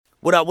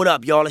What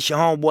up, y'all? It's your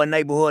homeboy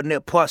Neighborhood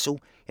Nip Puzzle,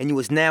 and you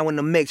is now in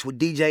the mix with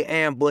DJ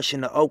Ambush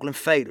and the Oakland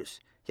Faders.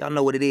 Y'all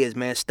know what it is,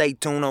 man. Stay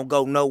tuned, don't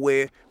go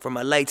nowhere. From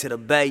LA to the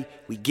Bay,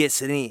 we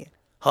gets it in.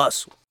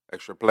 Hustle.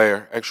 Extra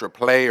player.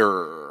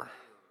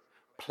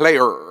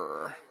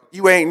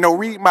 You ain't no,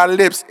 read my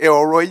lips,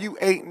 Elroy. You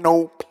ain't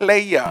no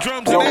player.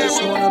 Don't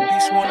just wanna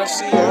be, wanna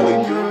see all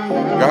of you.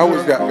 God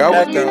was down.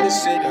 Back in the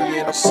city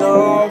and I'm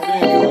solving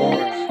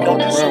you. Don't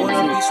just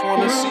wanna be,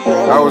 wanna see all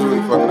of you. I was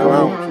really fucking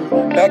around with you.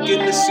 Back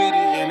in the city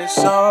and it's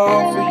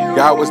all for you.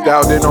 God was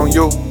dialed in on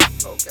you.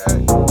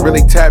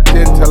 Really tapped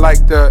into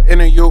like the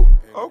inner you.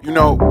 You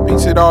know,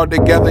 piece it all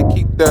together,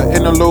 keep the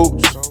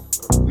interludes.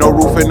 No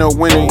roof in the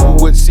winter, you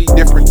would see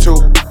different too.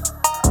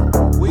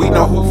 We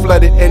know who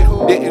flooded and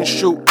who didn't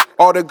shoot.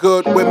 All the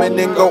good women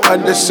then go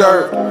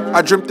underserved.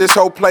 I dreamt this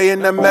whole play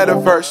in the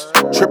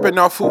metaverse. Tripping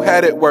off who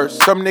had it worse.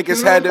 Some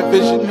niggas had the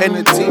vision and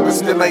the team, but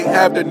still ain't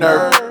have the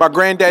nerve. My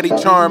granddaddy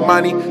charm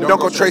money, don't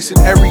go tracing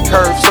every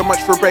curve. So much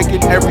for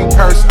breaking every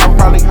curse. I'm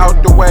probably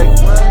out the way,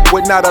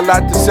 with not a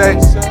lot to say.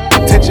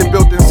 Tension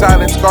built in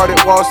silence, guarded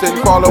walls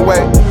didn't fall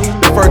away.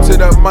 Refer to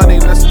the money,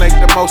 let's make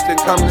the most and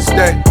come to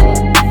stay.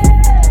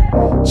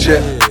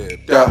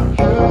 Chipped up,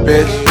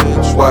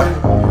 bitch, what?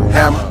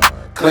 Hammer,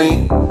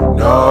 clean,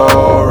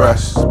 no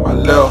rust. My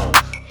little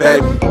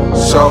baby,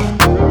 so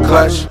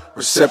clutch,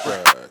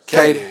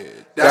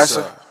 reciprocated, that's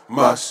a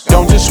must.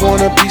 Don't just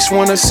wanna be,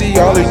 wanna see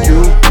all of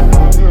you.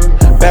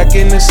 Back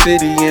in the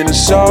city and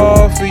it's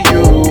all for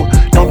you.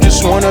 Don't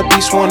just wanna be,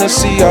 wanna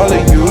see all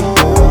of you.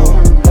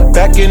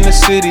 Back in the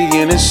city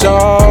and it's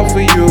all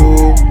for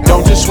you.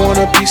 Don't just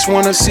wanna be,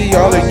 wanna see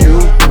all of you.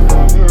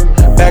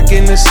 Back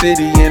in the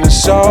city and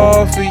it's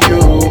all for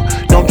you.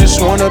 Don't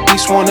just wanna be,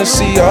 wanna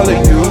see all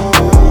of you.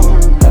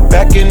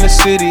 Back in the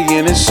city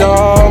and it's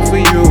all for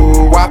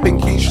you. Whopping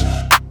Keisha,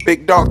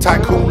 big dog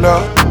tycoon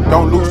love.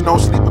 Don't lose no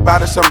sleep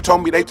about it. Some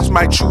told me they just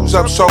might choose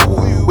up. So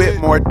who you with?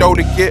 More dough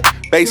to get.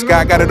 Bass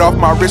guy got it off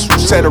my wrist. Who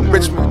said a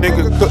Richmond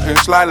nigga couldn't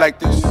slide like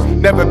this?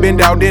 Never been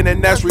down in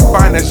and that's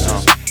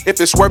refinance. If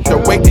it's worth the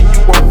wait, then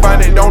you won't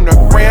find it on the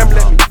gram.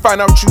 Let me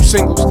find out you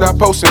single. Stop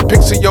posting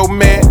pics of your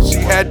man. She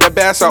had the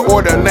bass, I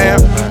ordered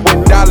lamb.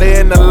 With dollar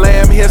and the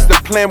lamb. Here's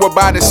the plan. We're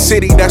by the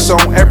city. That's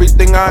on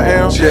everything I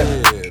am.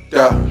 Chipped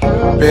up,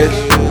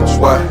 bitch,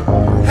 what?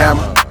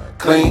 Hammer,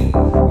 clean,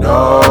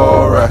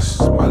 no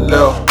rust. My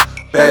little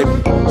baby,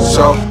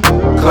 so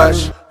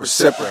clutch,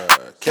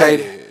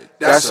 reciprocated,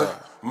 that's a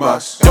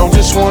must. Don't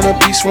just wanna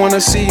be, wanna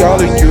see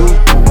all of you.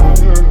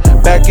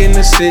 Back in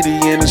the city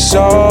and it's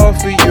all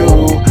for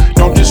you.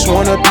 Don't just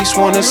wanna be,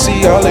 wanna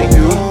see all of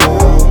you.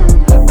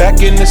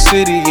 Back in the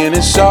city and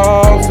it's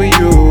all for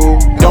you.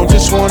 Don't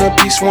just wanna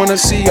be, wanna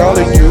see all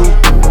of you.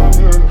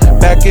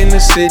 Back in the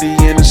city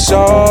and it's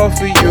all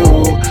for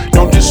you.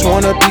 Don't just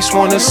wanna be,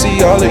 wanna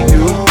see all of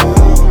you.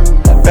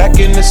 Back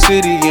in the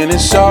city and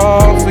it's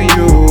all for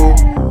you.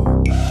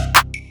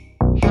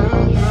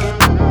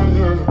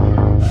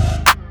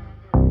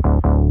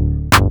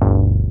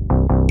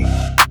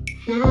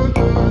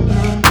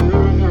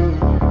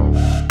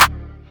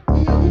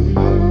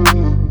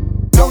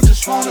 Don't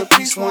just wanna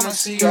be, wanna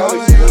see all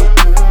of you.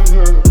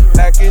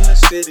 Back in the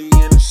city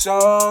and it's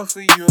all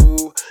for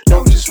you.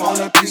 Don't just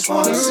wanna be,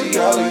 wanna see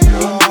all of you.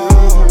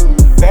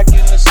 Back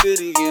in the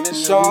city and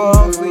it's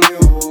all for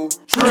you.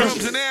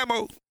 Drums and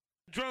ammo.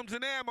 Drums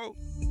and ammo.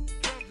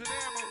 Drums and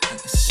ammo.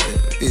 Shit,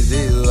 it's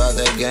easy about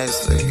that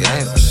gangsta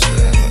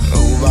shit.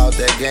 Who about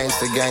that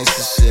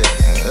gangsta shit?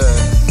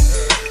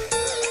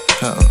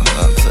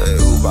 I'll tell you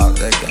who about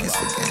that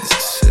gangsta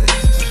shit.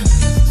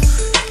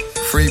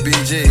 Free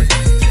BG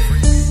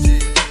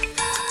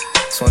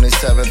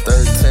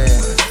 2713.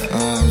 You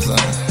know what I'm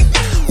saying?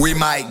 We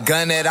might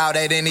gun it out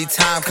at any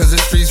time, cause the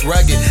streets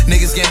rugged.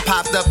 Niggas getting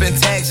popped up in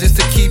tags just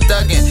to keep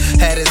thugging.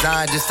 Had his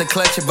on just to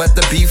clutch it, but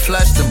the beef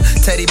flushed him.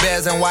 Teddy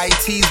bears and white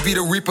tees be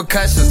the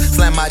repercussions.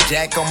 Slam my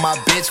jack on my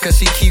bitch, cause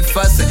she keep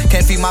fussing.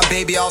 Can't feed my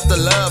baby off the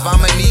love,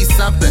 I'ma need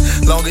something.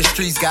 Long as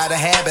streets got a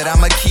habit,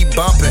 I'ma keep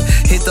bumping.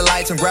 Hit the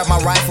lights and grab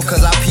my rifle,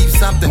 cause I peep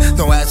something.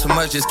 Don't ask for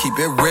much, just keep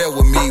it real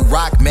with me.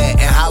 Rock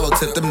mad and hollow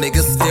tip, them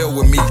niggas still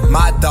with me.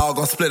 My dog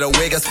gon' split a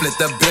wig and split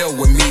the bill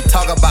with me.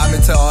 Talk about me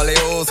to all they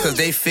hoes, cause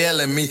they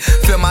feeling me.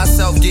 Feel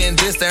myself getting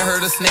distant,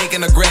 heard a snake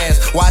in the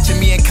grass. Watching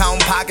me and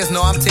counting pockets,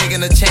 know I'm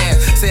taking a chance.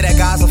 Say that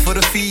God's for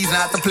the fees,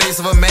 not the place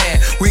of a man.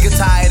 We can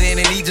tie it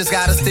in and he just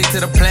gotta stick to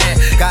the plan.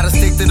 Gotta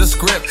stick to the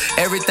script,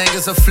 everything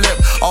is a flip.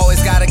 Always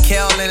got a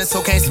Kel in it,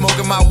 so can't smoke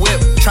in my whip.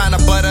 Trying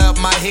to butter up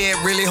my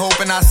head, really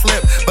hoping I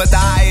slip. But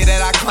the higher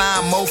that I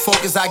climb, more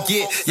focus I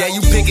get. Yeah,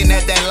 you picking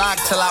at that lock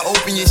till I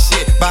open your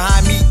shit.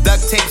 Behind me,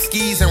 duct tape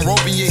skis and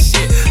roping your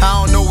shit. I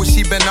don't know what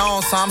she been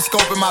on, so I'm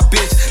scoping my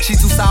bitch. She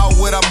too sour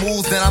with her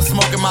moves, then I'm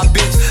smoking my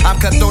bitch. I'm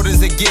cutthroat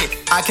as it get,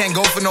 I can't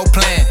go for no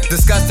plan.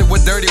 Disgusted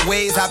with dirty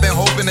ways, I've been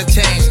hoping to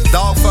change.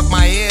 Dog fucked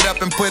my head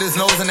up and put his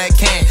nose in that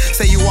can.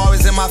 Say you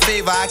always in my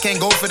favor, I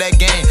can't go for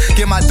that game.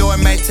 Get my door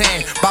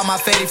maintained, buy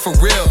my fatty for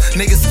real.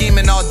 Niggas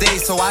scheming all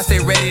day, so I stay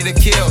ready to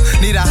kill.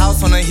 Need a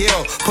house on a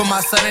hill, put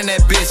my son in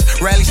that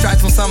bitch. Rally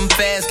stripes on something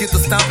fast, get the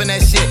stump in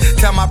that shit.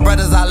 Tell my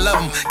brothers I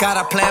love them,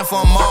 got a plan for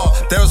them all.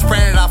 They're was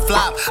praying that I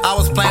flop, I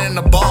was planning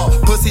the ball.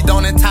 Pussy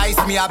don't entice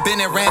me, I been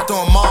and ran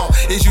through them all.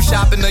 Is you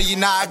shopping or you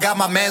not? I got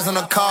my mans on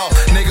the call.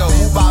 Nigga,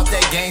 who bout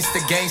that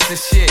gangsta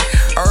shit?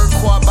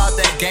 Urquhart bout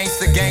that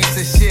gangsta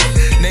shit.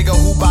 Nigga,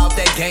 who bout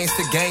that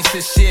gangsta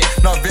shit?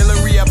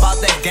 Norvillery about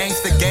that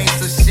gangsta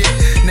shit.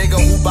 Nigga,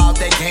 who bout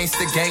that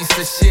gangsta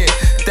shit?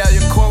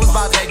 Thalia Court was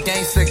about that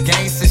gangsta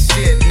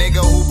shit.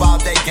 Nigga, who bout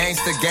that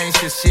gangsta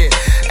shit?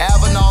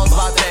 Avenal's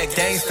about that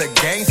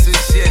gangsta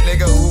shit.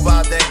 Nigga, who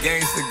bout that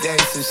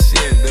gangsta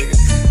shit, nigga?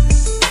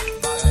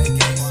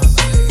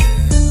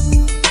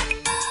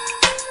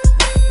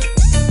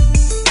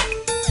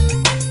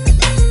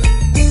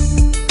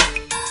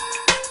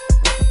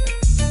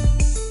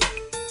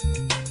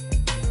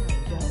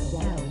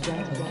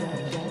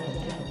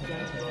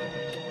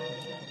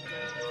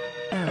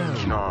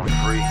 You know I'm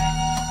free.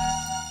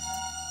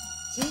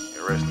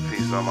 And rest in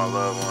peace, all my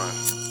loved ones.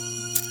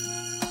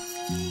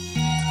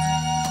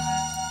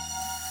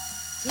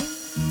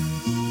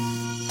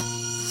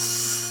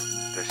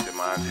 That shit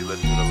my auntie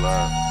left me with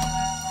love.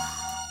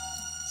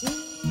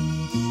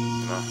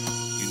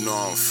 You know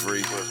I'm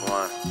free. First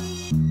one.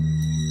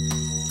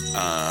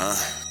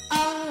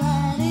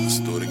 Let's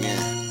do it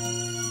again.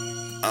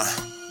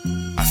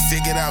 I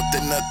figured out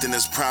that nothing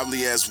is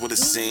probably as what it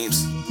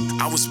seems.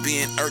 I was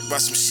being irked by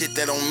some shit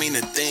that don't mean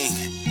a thing.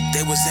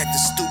 They was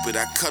acting stupid,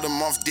 I cut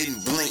them off,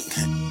 didn't blink.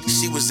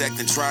 She was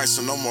acting dry,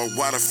 so no more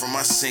water from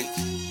my sink.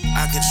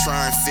 I can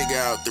try and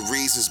figure out the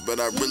reasons, but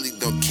I really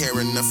don't care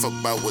enough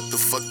about what the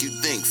fuck you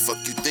think.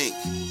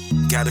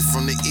 Got it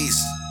from the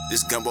east,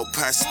 this gumbo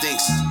pie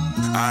stinks.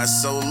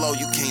 Eyes so low,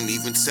 you can't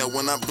even tell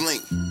when I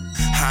blink.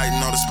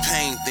 Hiding all this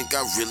pain, think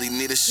I really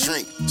need a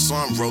shrink. So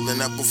I'm rolling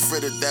up a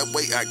fritter, that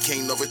way I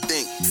can't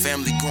overthink.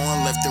 Family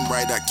going left and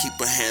right, I keep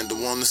a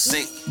handle on the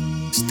sink.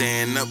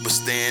 Staying up, but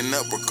staying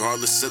up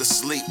regardless of the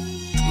sleep.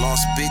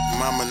 Lost big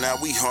mama, now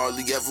we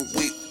hardly ever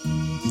weep.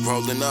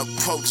 Rolling up,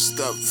 post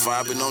up,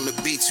 vibing on the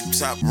beats. You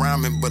top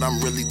rhyming, but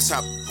I'm really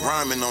top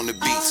rhyming on the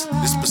beats.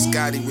 This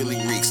biscotti really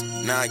reeks,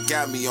 now it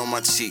got me on my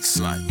cheeks.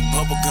 Like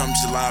bubblegum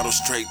gelato,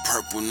 straight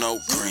purple, no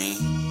green.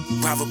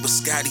 Guava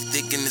biscotti,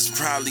 thinking this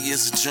probably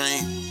is a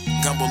dream.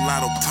 Gumbo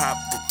lotto pop,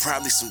 but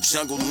probably some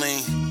jungle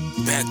lean.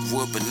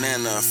 Backwood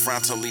banana,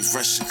 Fronto leaf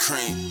Russian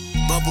cream.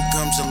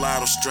 Bubblegum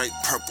gelato, straight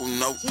purple,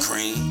 no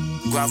cream.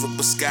 Guava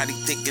biscotti,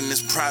 thinking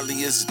this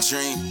probably is a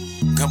dream.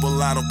 Gumbo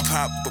lotto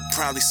pop, but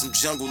probably some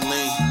jungle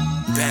lean.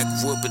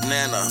 Backwood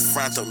banana,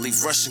 Fronto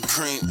leaf Russian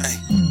cream. Ay.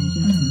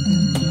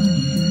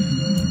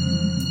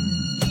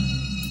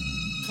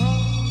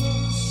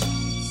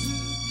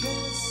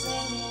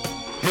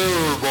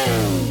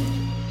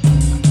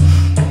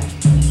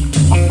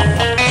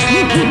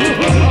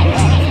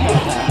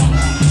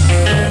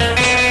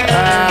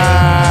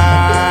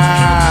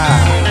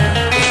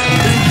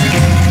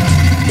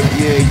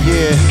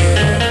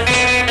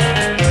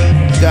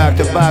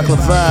 Dr.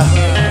 Baklava,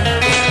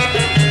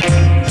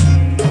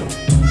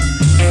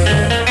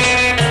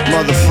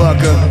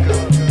 motherfucker.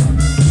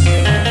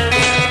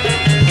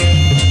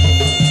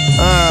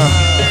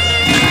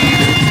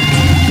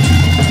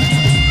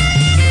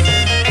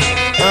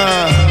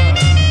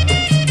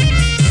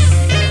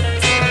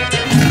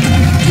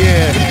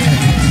 Yeah.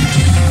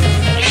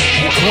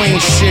 Queen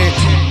shit.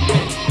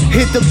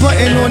 Hit the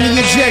button on the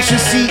ejection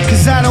seat,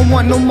 cause I don't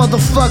want no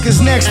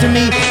motherfuckers next to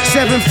me.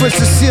 7-foot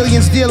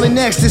Sicilians dealing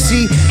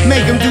ecstasy,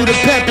 make them do the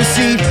pepper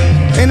seed.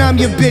 And I'm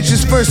your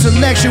bitch's first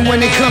selection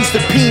when it comes to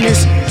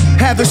penis.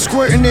 Have her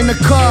squirting in the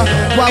car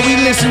while we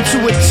listen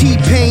to a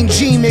T-Pain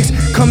G-Mix.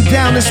 Come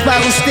down the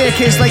spiral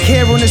staircase like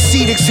hair on a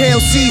seat, exhale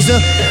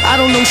Caesar. I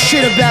don't know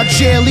shit about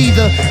jail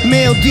either.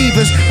 Male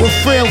divas with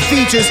frail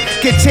features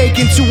get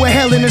taken to a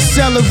Hell in a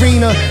Cell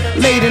arena.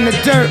 Laid in the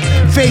dirt,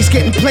 face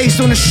getting placed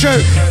on a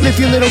shirt. Lift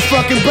your little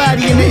fucking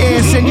body in the air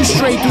and send you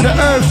straight through the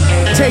earth.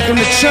 Take them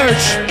to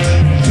church.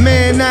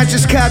 Man, I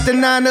just caught the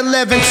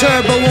 911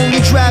 turbo,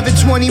 only driving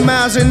 20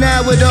 miles an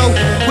hour though.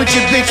 With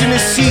your bitch in the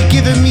seat,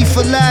 giving me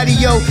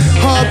Filadio.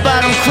 Hard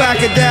bottom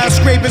crocodile,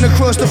 scraping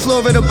across the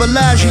floor of the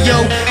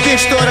Bellagio.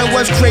 Bitch thought I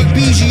was Craig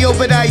Biggio,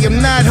 but I am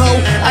not ho.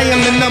 I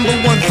am the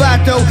 #1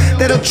 vato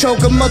that'll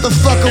choke a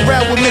motherfucker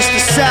out with Mr.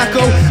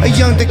 Sacco. A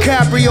young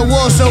DiCaprio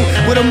also,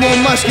 with a more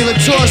muscular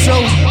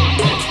torso.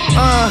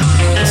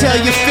 Tell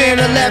your fan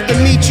I'll have to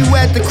meet you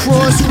at the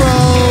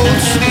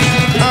crossroads.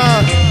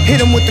 Hit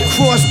him with the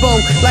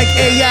crossbow, like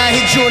AI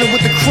hit Jordan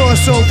with the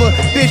crossover.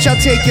 Bitch, I'll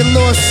take your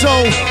lost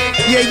soul.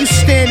 Yeah, you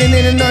standing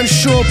in an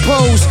unsure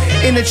pose,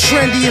 in the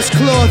trendiest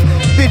cloth.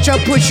 Bitch, I'll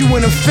put you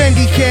in a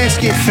Fendi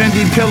casket.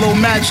 Fendi pillow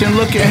matching,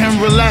 look at him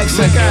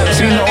relaxing.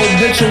 Seen the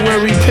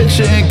obituary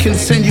picture and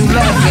continue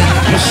laughing.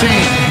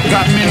 Machine,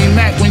 got Mini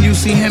Mac when you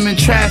see him in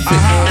traffic.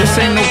 This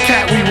ain't no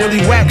cat, we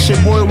really whack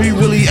shit, boy, we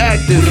really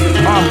active.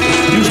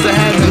 Used to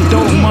having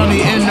dope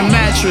money in the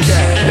mattress.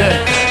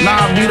 Yeah,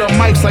 now I beat up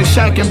mics like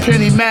Shaq and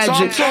Penny Madden.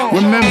 tragic.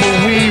 Remember,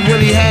 we ain't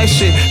really had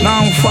shit.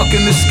 Now I'm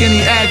fucking the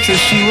skinny actress.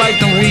 She like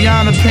them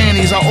Rihanna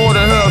panties. I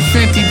ordered her a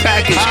Fenty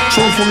package.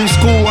 Truthfully,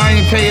 school, I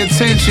ain't pay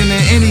attention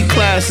in any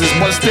classes,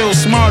 but still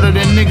smarter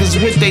than niggas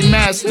with they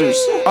masters.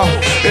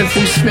 If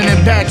we spin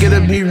it back,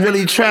 it'll be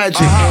really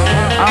tragic.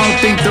 I don't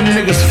think them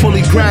niggas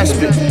fully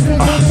grasp it.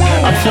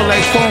 I feel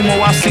like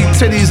FOMO, I see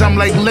titties, I'm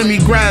like, let me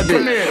grab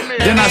it.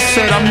 Then I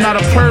said, I'm not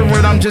a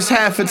pervert, I'm just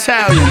half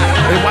Italian.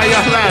 Hey, why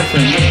y'all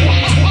laughing?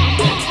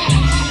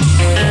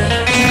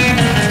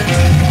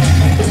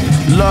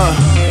 Love.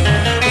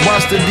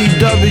 Bust the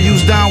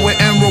DWs down with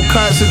emerald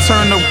cuts and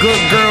turn a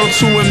good girl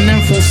to a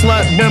nympho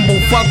slut. Bimbo,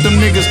 fuck them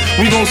niggas.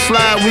 We gon'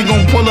 slide, we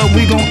gon' pull up,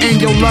 we gon'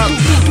 end your luck.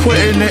 Put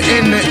in the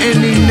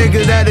any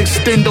nigga that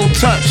extendo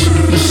touch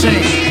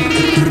machine.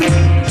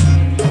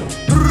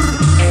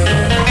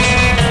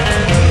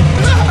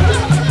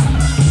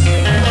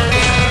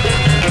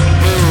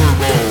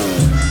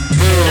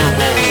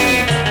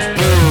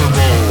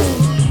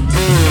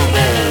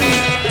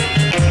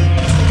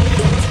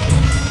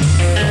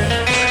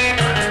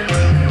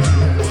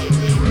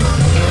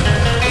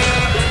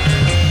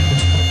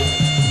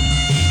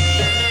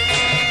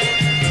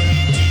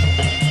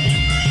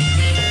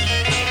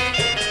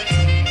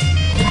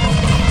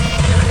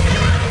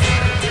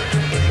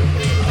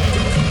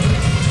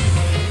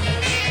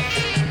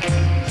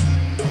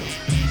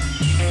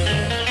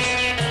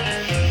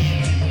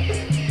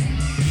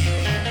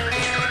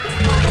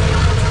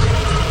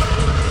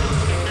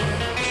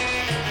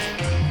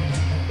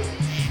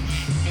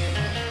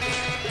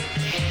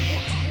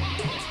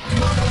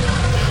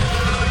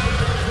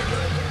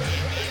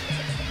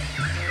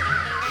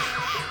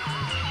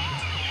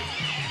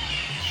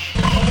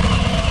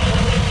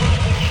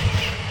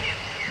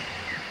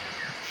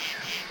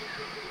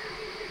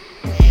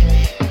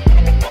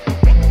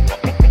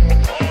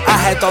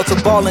 Thoughts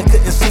of ballin',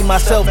 couldn't see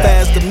myself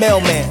as the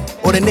mailman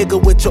or the nigga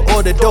with your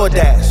order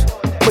DoorDash.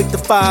 Quick to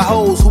fire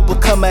hoes who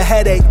become a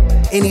headache.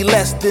 Any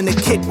less than a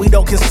kick, we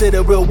don't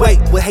consider real weight.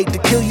 Would hate to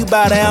kill you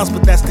by the ounce,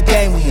 but that's the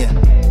game we in.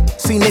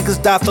 See niggas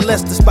die for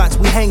less, the spots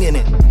we hanging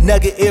in.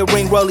 Nugget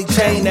earring, rolly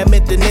chain, that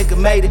meant the nigga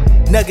made it.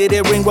 Nugget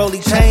earring, rolly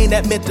chain,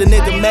 that meant the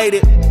nigga made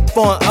it.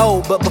 For an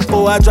O, but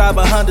before I drive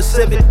a Honda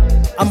Civic,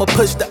 I'ma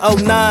push the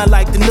 09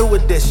 like the new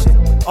edition.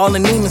 All the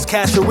Neiman's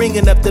cash are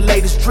ringing up the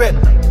latest drip.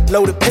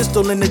 Load a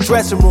pistol in the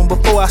dressing room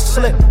before I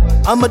slip.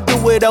 I'ma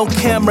do it on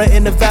camera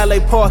in the valet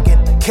parking.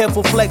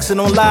 Careful flexing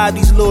on live,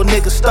 these little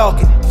niggas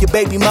stalking. Your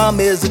baby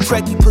mama is a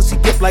Trekkie, pussy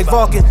grip like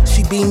Vulcan.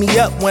 She beam me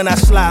up when I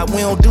slide, we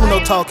don't do no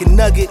talking.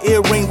 Nugget,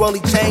 earring, rolly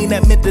chain,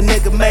 that meant the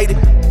nigga made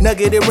it.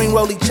 Nugget, earring,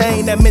 rolly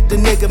chain, that meant the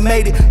nigga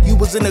made it. You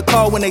was in the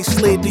car when they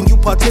slid, then you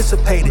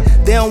participated.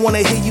 They don't wanna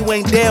hear you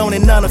ain't down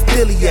and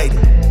non-affiliated.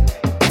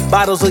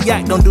 Bottles of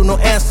yak, don't do no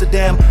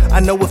Amsterdam. I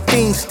know a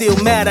fiend still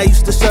mad, I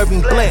used to serve him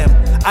blam.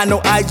 I know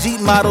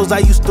IG models, I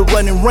used to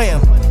run and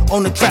ram.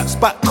 On the trap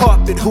spot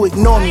carpet, who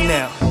ignore me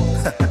now?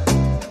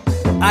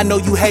 I know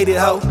you hate it,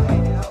 ho.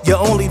 Your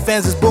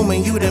OnlyFans is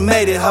booming, you done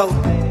made it, ho.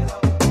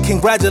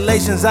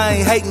 Congratulations, I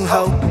ain't hating,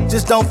 ho.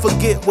 Just don't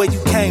forget where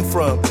you came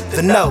from.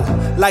 The no,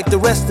 like the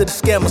rest of the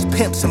scammers,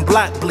 pimps and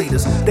block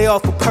bleeders. They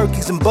offer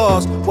perkies and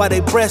bars while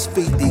they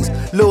breastfeed these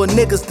little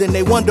niggas. Then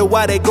they wonder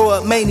why they grow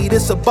up manny.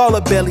 This a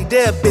baller belly,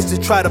 they're a bitch to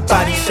try to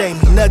body shame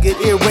me. Nugget,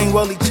 earring,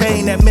 rolly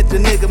chain, that meant the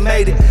nigga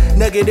made it.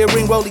 Nugget,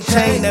 earring, rolly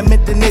chain, that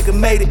meant the nigga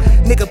made it.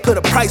 Nigga put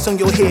a price on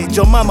your head,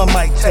 your mama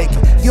might take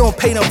it. You don't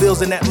pay no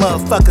bills in that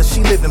motherfucker,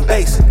 she living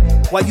basic.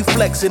 While you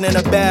flexing in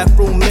a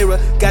bathroom mirror,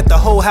 got the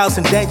whole house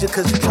in danger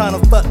cause you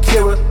tryna fuck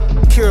Kira.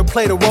 Kira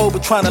played a role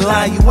but tryna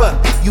line you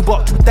up. You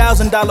bought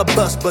 $2,000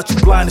 bus but you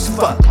blind as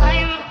fuck.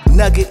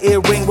 Nugget,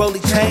 earring, rolly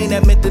chain,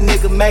 that meant the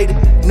nigga made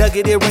it.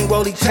 Nugget, earring,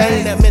 rolly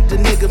chain, that meant the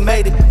nigga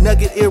made it.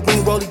 Nugget,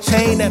 earring, rolly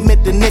chain, that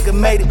meant the nigga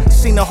made it.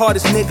 Seen the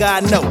hardest nigga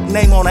I know,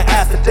 name on an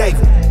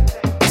affidavit.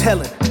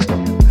 Telling,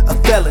 a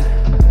felon.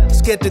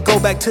 Scared to go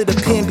back to the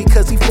pen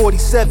because he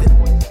 47.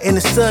 And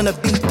his son'll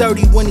be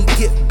 30 when he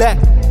get back.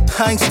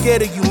 I ain't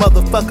scared of you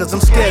motherfuckers,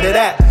 I'm scared of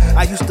that.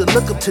 I used to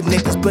look up to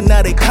niggas, but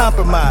now they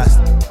compromised.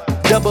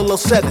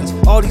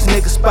 007s, all these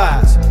niggas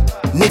spies.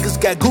 Niggas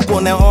got Google,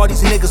 now all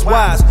these niggas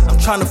wise. I'm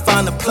trying to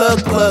find a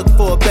plug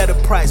for a better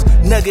price.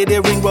 Nugget,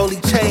 earring, rolly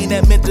chain,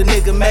 that meant the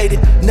nigga made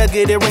it.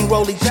 Nugget, earring,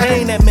 rolly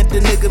chain, that meant the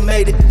nigga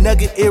made it.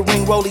 Nugget,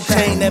 earring, rolly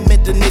chain, that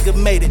meant the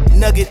nigga made it.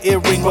 Nugget,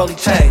 earring, rolly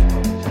chain.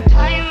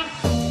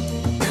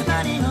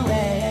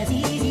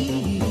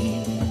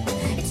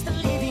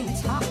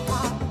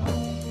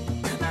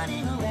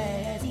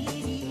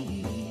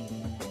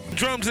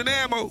 Drums and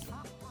ammo.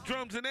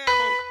 Drums and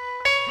ammo.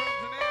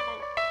 Drums and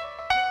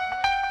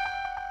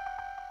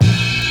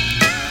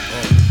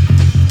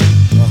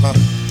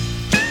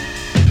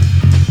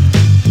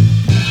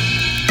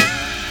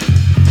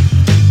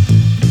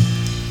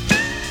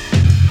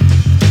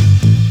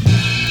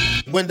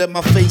ammo. Wind at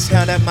my face,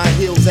 hand at my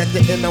heels. At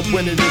the end, I'm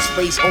winning this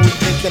race. Only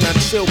thinking I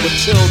chill, but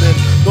chill then.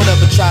 Don't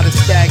ever try to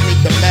stagnate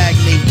the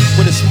magnate.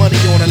 When it's money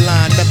on the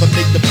line, never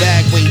make the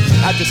bag wait.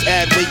 I just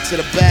add weight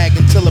to the bag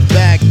until the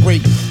bag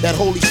break. That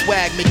holy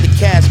swag make the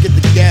cash get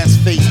the gas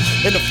face.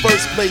 In the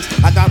first place,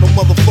 I got no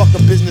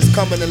motherfucking business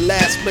coming in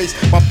last place.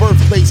 My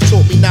birthplace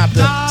taught me not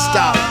to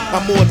stop.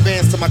 I'm more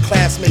advanced than my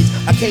classmates.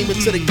 I came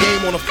into the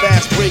game on a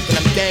fast break,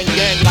 and I'm gang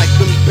like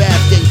Billy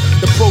Bathgate,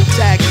 the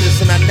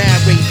protagonist, and I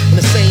narrate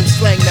in the same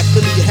slang that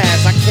Philly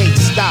has. I can't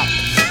stop.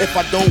 If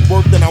I don't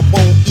work, then I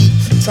won't eat.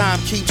 Time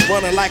keeps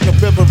running like a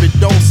river, it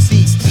don't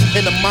cease.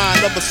 In the mind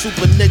of a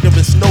super nigga,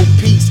 it's no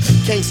peace.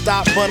 Can't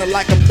stop running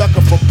like I'm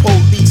ducking from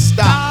police.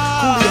 Stop.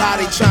 Coolie how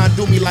they tryna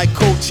do me like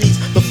cold cheese.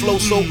 The flow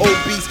so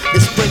obese,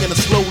 it's bringing a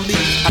slow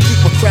leak. I keep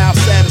a crowd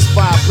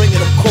satisfied,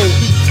 bringing them cold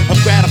heat. I'm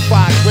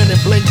gratified,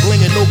 grinning, bling,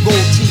 blinging, no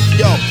gold teeth.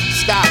 Yo,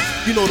 stop.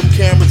 You know them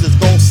cameras is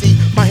gon' see.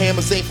 My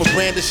hammers ain't for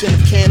brandishing.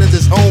 If cannons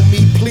is on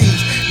me, please.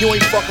 You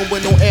ain't fucking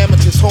with no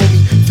amateurs,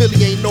 homie. Philly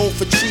ain't known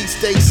for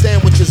cheesesteak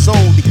sandwiches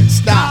only.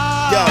 Stop,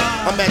 yo,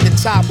 I'm at the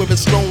top where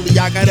it's lonely.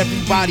 I got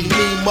everybody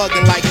mean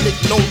mugging like Nick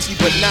Nolte,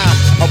 but nah,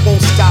 I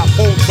won't stop,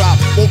 won't drop,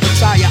 won't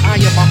retire. I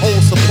am my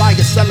own supplier,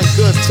 selling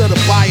goods to the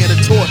buyer.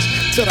 The torch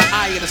to the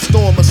eye of the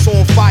storm, it's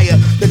on fire.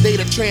 The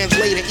data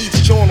translator,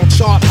 each journal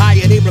chart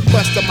higher. They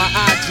requested my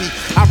IG,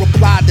 I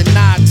replied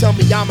denied. Tell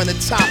me I'm in the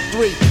top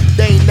 3.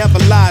 They ain't never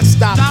lied.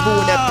 Stop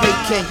throwing that pay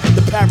king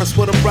to Paris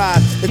for the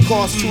ride. It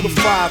costs 2 to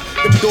 5.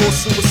 Them doors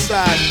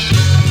suicide.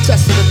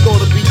 Testing the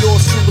thought to be your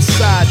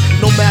suicide.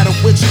 No matter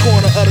which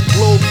corner of the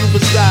globe you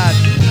reside.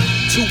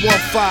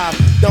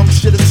 215, dumb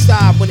shit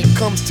aside. When it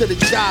comes to the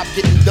job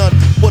getting done,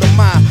 what am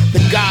I? The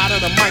God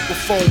of the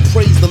microphone,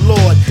 praise the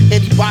Lord.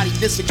 Anybody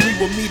disagree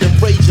with me, then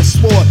rage your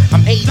sword.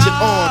 I'm Agent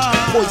Orange,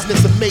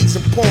 poisonous,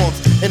 amazing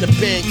poems, and the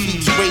band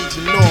keeps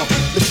raging on.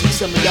 Listen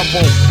to me, I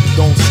won't.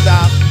 Don't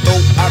stop, no,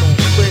 I don't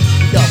quit.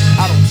 Yo,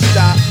 I don't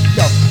stop,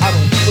 yo, I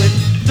don't quit.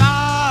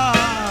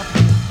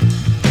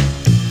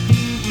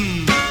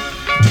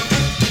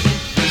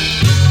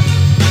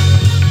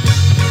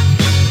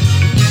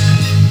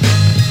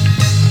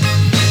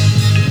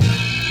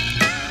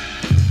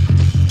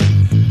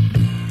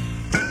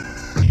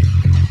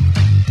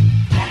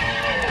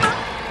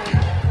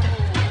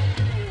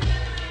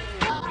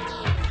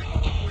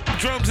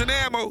 Drums and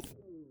ammo.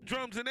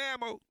 Drums and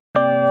ammo.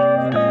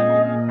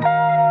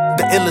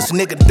 The illest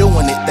nigga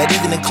doing it, that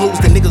even includes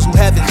the niggas who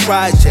haven't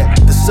tried yet.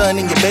 The son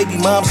and your baby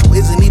moms who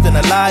isn't even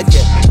alive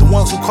yet. The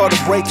ones who caught a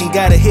break and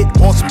got a hit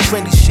on some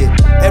trendy shit.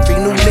 Every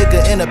new nigga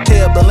in a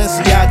pair of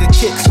Balenciaga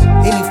kicks.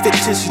 Any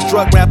fictitious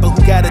drug rapper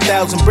who got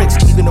 1,000 bricks.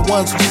 Even the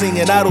ones who sing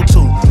in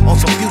auto-tune on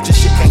some future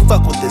shit can't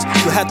fuck with this.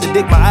 You'll have to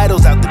dig my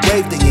idols out the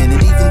grave they in. And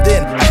even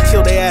then, I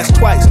kill their ass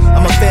twice.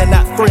 I'm a fan,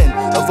 not friend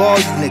of all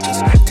you niggas.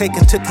 Take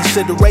into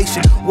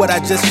consideration what I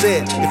just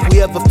said. If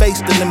we ever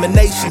faced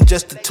elimination,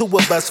 just the two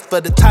of us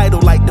for the title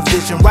like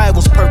division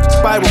rivals. Perfect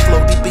spiral flow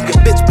deep in your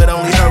bitch, but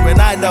only her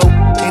and I know.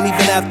 And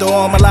even after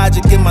all my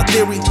logic and my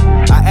theory,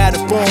 I add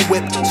a phone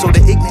whip so the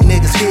ignorant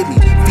niggas hear me.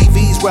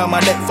 VVs round my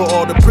neck for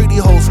all the pretty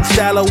hoes who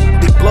shallow.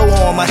 Big blow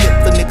on my hip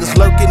for niggas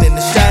lurking in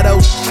the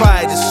shadows.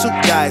 Try it, it's soup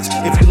guys.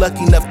 If you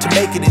lucky enough to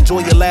make it,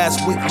 enjoy your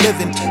last week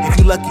living. If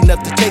you lucky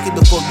enough to take it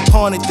before you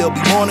pawn it, they'll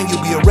be mourning.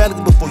 You'll be a relic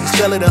before you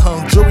sell it. A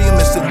hung jury, a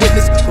missing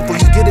witness before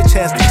you get a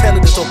chance to tell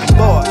it. It's open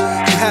bar.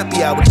 You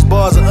happy hour, these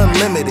bars are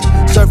unlimited.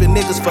 Serving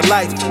niggas for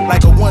life,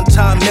 like a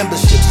one-time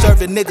membership.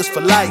 Serving niggas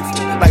for life,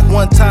 like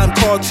one time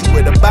caught you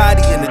with a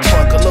body in the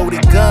trunk, a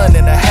loaded gun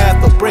and a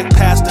half a brick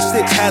past the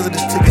 6,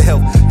 hazardous to your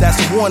health. That's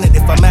a warning.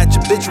 If I'm at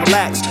your bitch,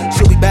 relax.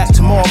 She'll be back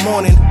tomorrow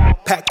morning.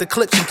 Pack the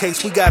clips in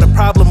case we got a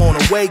problem on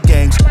away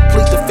games.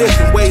 Plead the fifth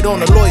and wait on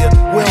the lawyer.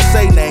 We don't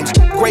say names.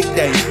 Great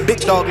day,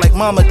 big dog like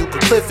Mama Duke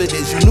Clifford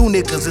is. You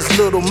new niggas, it's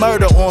little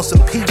murder on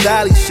some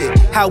P-Valley shit.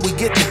 How we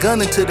get the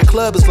gun into the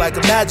club is like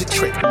a magic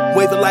trick.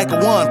 Wave it like a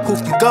wand, poof,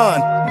 you gone.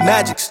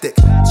 Magic stick.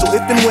 So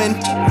if and when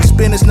we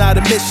spin, it's not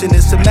a mission,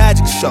 it's a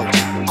magic show.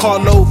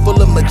 Carload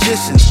full of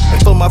magicians.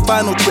 And for my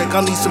final trick,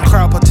 I'll need some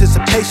crowd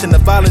participation. A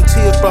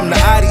volunteer from the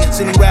audience,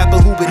 any rapper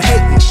who been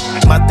hating.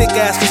 My thick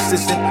ass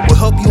assistant will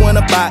help you in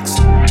a box.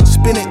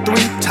 Spin it 3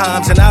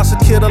 times and I'll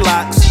secure the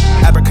locks.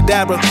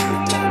 Abracadabra,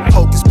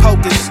 hocus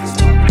pocus,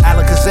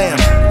 alakazam.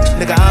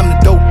 Nigga, I'm the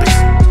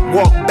dopest.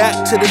 Walk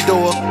back to the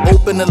door,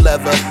 open the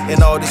lever,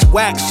 and all this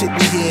whack shit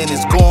we hearin'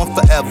 is gone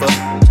forever.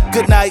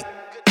 Good night.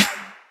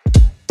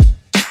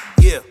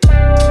 Yeah.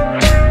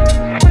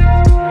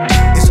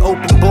 It's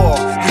open ball,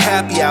 you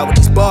happy hour,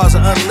 these bars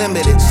are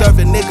unlimited.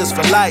 Serving niggas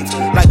for life,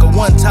 like a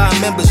one-time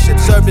membership.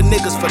 Serving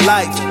niggas for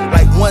life,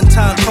 like one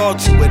time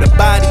caught you with a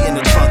body in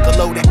the trunk, a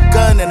loaded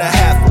gun and a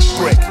half a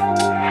brick.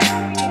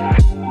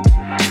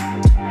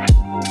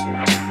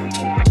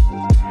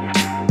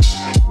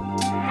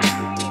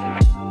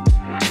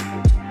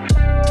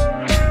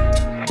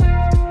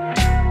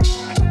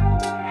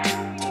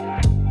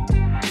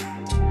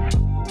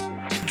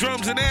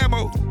 Drums and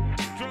ammo.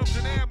 Drums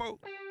and ammo.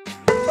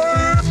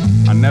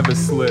 I never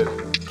slip,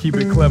 Keep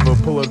it clever,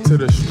 pull up to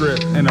the strip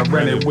in a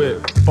rented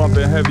whip.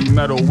 Bumping heavy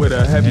metal with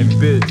a heavy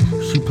bitch.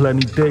 She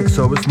plenty thick,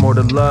 so it's more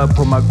to love.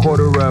 Put my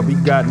quarter up, we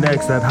got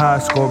next. That high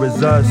score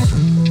is us.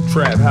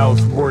 Trap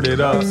house, boarded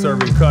up,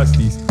 serving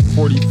custies.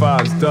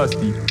 45's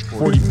dusty,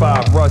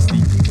 45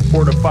 rusty.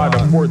 Fortify the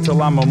fort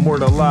till I'm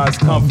immortalized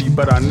comfy.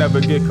 But I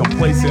never get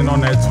complacent on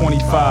that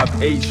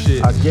 25-8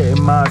 shit. I get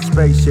in my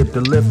spaceship,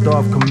 the lift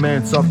off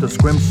commence. Off the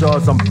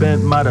scrimshaws I'm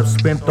bent, might have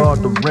spent all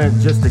the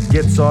rent just to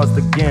get sauced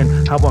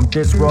again. How I'm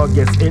this raw,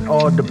 guess it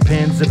all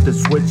depends if the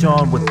switch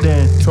on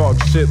within. Talk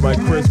shit like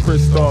Chris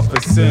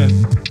Christopherson.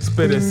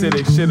 Spit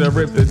acidic shit, I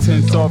rip the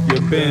tints off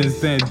your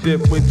bins. Then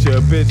dip with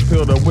your bitch,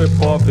 peel the whip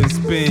off and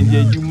spin.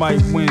 Yeah, you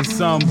might win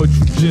some, but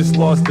you just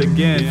lost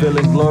again.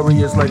 Feeling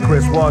glorious like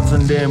Chris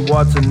Watson, then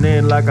Watson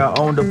in like I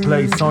owned a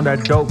place. On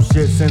that dope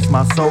shit since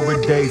my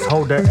sober days.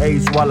 Hold the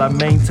ace while I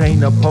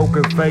maintain a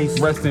poker face.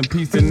 Rest in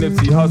peace to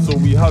Nipsey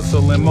Hussle, we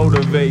hustle and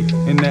motivate.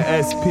 In the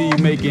SP,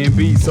 making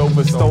beats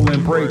over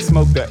stolen breaks.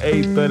 Smoke the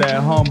eighth of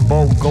that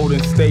Humboldt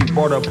Golden State.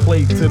 Brought a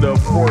plate to the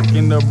fork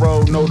in the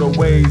road, know the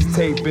ways.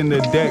 Tape in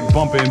the deck,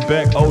 bumping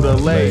back, oh the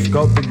lay.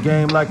 Scope the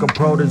game like a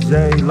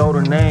protege. Load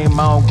a name,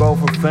 I don't go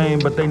for fame,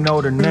 but they know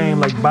the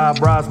name like Bob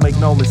Ross, make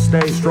no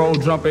mistake. Stroll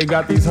jumping,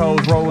 got these hoes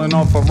rolling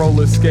off a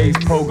roller skates.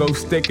 Pogo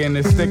sticking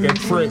and stick a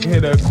trick,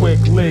 hit a quick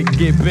lick,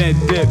 get bent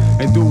dip,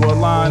 and do a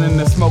line in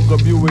the smoke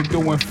of Buick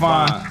doing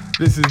fine.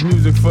 This is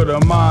music for the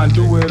mind,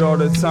 do it all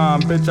the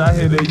time. Bitch, I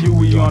hit a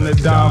UE on the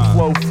dime,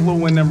 flow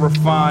fluent and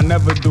refined,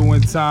 never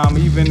doing time,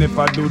 even if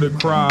I do the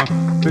crime.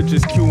 Bitch,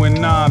 it's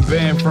Q&9,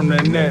 banned from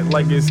the net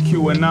like it's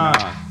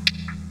Q&9.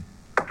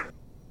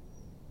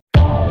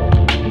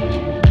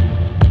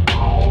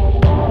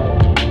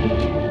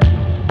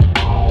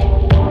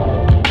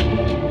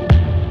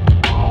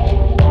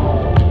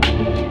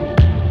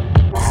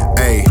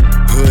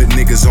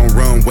 On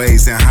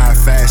runways in high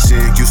fashion.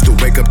 Used to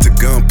wake up to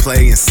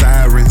gunplay and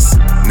sirens.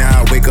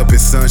 Now I wake up in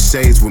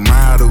sunshades with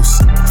models.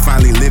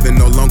 Finally living,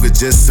 no longer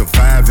just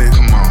surviving.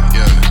 Come on,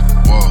 yeah,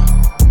 whoa.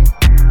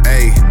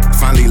 Hey,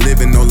 finally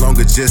living, no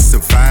longer just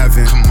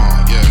surviving. Come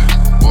on, yeah,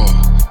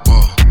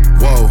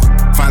 whoa.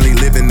 Finally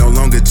living, no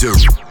longer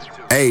just.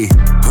 Ayy,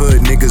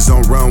 hood niggas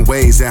on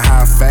runways in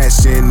high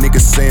fashion.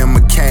 Niggas say I'm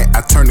a cat,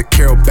 I turn to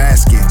Carol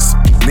Baskins.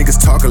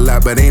 Niggas talk a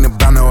lot, but ain't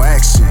about no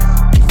action.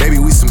 Baby,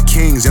 we some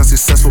kings, young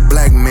successful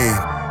black men.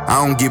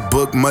 I don't get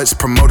booked much,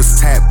 promoters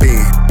tap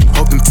in.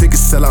 Hope them tickets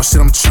sell out, shit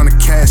I'm tryna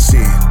cash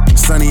in.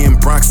 Sunny in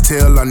Bronx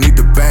tell I need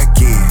the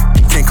back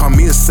end. Can't call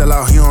me a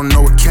sellout, he don't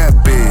know what cap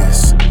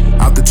is.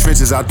 Out the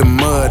trenches, out the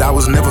mud, I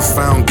was never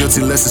found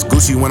guilty unless it's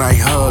Gucci when I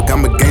hug.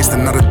 I'm a gangster,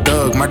 not a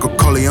thug, Michael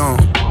Corleone.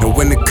 And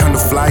when it come to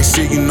fly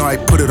shit, you know I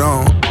put it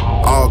on.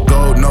 All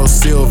gold, no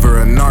silver,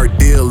 an art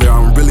dealer.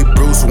 I'm really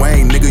Bruce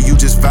Wayne, nigga, you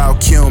just Val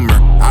Kilmer.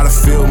 Out of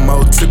field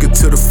mode, took it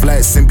to the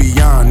flats and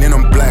beyond. Then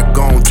I'm black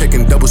on,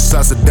 taking double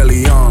shots of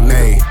DeLeon,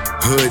 ayy.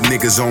 Hood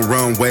niggas on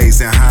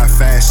runways in high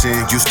fashion.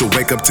 Used to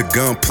wake up to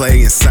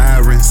gunplay and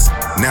sirens.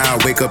 Now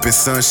I wake up in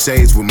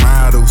sunshades with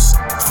models.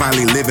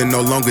 Finally living,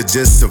 no longer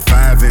just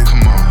surviving.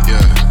 Come on,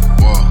 yeah,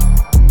 whoa.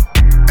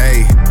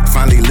 Ayy,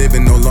 finally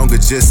living, no longer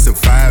just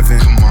surviving.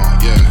 Come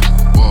on, yeah,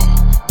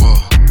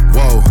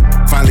 whoa.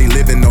 Finally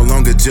living, no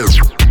longer just.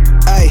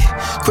 Ayy,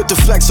 quit the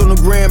flex on the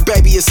gram,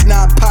 baby, it's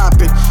not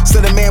poppin'.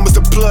 Said a man was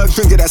the plug,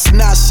 nigga, that's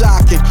not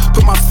shocking.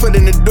 Put my foot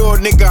in the door,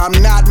 nigga, I'm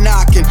not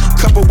knocking.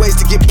 Couple ways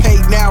to get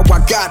paid now,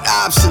 I got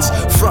options.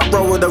 Front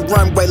row of the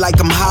runway like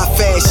I'm high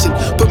fashion.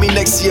 Put me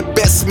next to your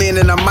best man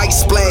and I might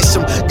splash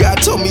him. God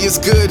told me it's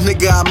good,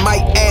 nigga, I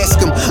might ask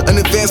him. An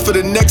advance for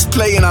the next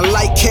play and I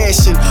like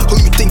cashing. Who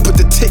you think put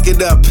the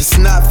ticket up? It's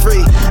not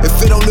free.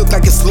 If it don't look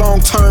like it's long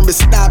term,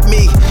 it's not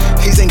me.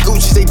 These ain't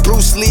Gucci, they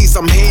Bruce Lee's,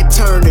 I'm head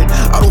turning.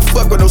 I don't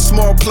fuck with no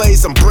small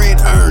plays, I'm bread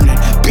earning.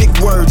 Big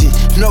wordy,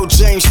 no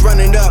James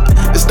running up.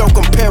 There's no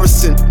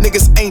comparison,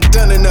 niggas ain't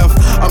done enough.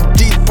 I'm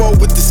Depot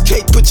with this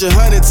cake, put your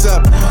hundreds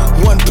up.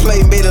 One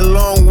play made a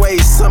long way,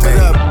 sum it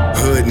up.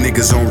 Hood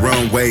niggas on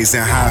runways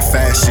in high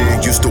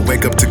fashion. Used to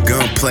wake up to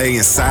gunplay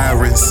and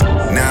sirens.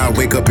 Now I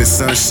wake up in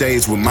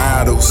sunshades with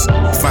models.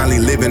 Finally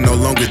living, no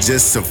longer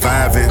just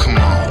surviving. Come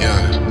on,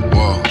 yeah,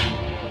 whoa.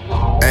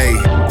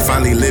 Ayy,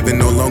 finally living,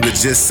 no longer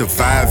just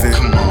surviving.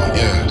 Come on,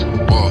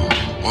 yeah, whoa.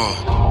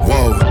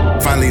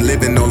 Finally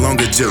living, no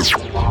longer just.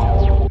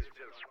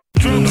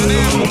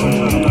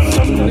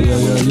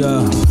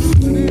 Yeah.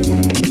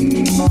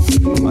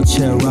 My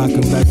chair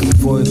rocking back and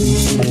forth and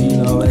shit, you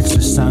know,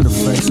 extra sound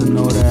effects and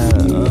all that.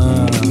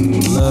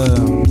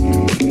 Love.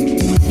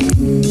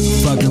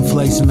 Fucking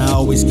flexing, I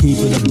always keep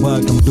it a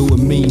buck. I'm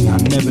doing me. I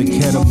never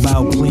cared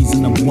about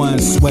pleasing them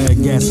ones.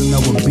 Swag gassing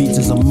over beats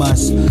is a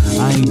must.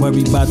 I ain't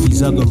worried about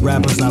these other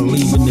rappers not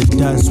leaving the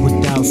dust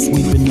without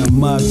sweeping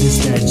them up.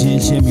 This that gin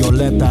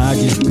chimoletta, I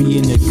just be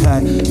in the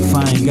cut. If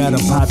I ain't got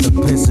a pot to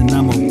piss and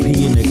I'ma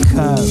pee in the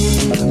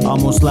cup.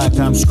 Almost like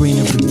I'm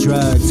screening for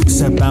drugs,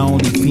 except I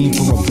only feed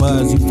for a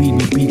buzz. You feed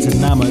me pizza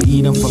and I'ma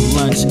eat them for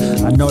lunch.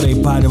 I know they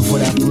biting for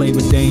that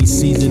flavor, they ain't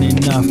seasoned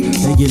enough.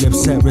 They get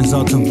upset,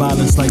 result of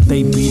violence like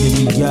they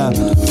beating me up.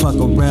 Fuck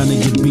around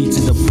and get beat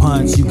to the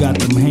punch. You got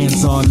them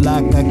hands on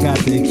lock, I got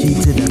the key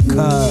to the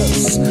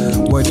cuffs.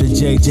 Word to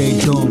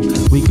JJ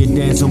Doom. We can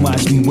dance and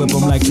watch me whip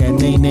them like that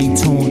Nene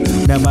tune.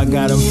 Never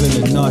got them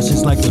feeling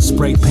nauseous like the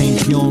spray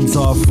paint fumes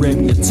off rip.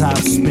 Your top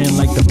spin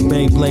like the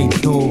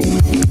Beyblade tool.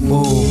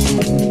 Ooh.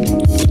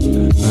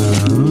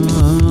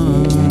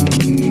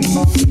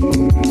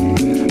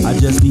 I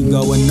just be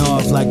going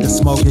off like the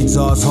smoke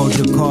exhaust. Hold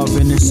your cough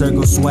in this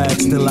circle swag.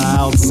 Still a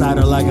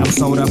outsider like I'm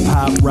soda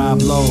pop,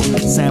 Rob Low.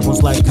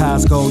 Samples like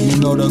Costco, you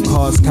know the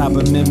cost. Cop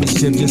a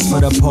membership just for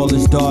the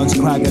Polish dogs.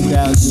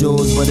 Crocodile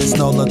shoes, but it's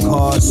no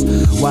Lacoste.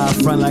 Why I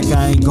front like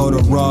I ain't go to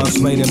Ross?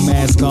 Rated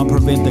mask on,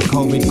 prevent the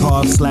COVID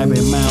cough.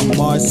 Slapping Mount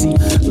Marcy,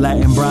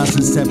 Latin Bronson,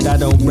 except I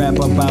don't rap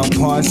about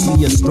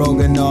parsley or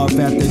stroganoff.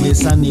 After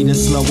this, I need a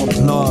slow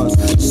applause.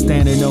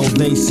 Standing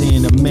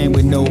ovation, a man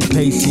with no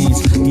patience.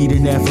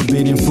 Eating that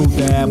forbidden fruit,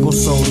 the apple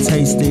so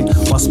tasted.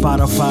 While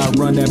Spotify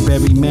run that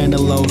Barry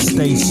Manilow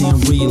station.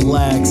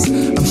 Relax,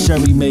 I'm sure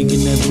he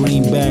making them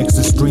greenbacks.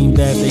 The stream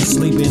that they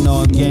sleeping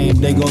on game.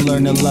 They gon'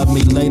 learn to love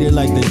me later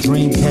like the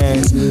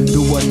Dreamcast.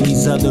 Do what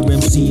these other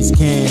MCs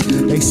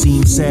can. They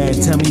seem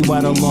sad, tell me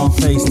why the long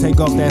face. Take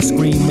off that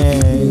screen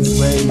mask,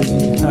 baby.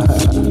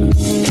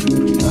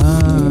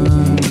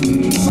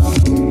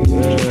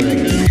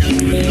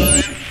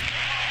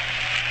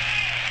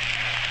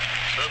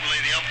 Suddenly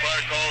the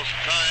umpire calls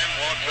time,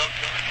 walks up,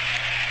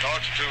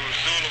 talks to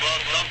Sewell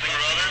about something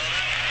or other.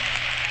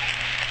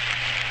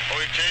 Oh,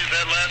 he changed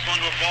that last one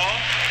to a ball?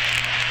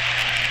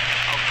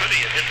 How could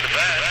he have hit the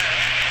bat?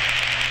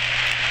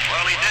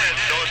 Well, he did,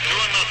 so it's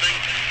 2-0.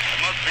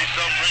 There must be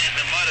some reason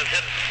it might have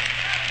hit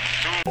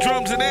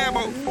Drums and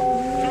ammo.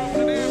 Drums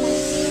and ammo.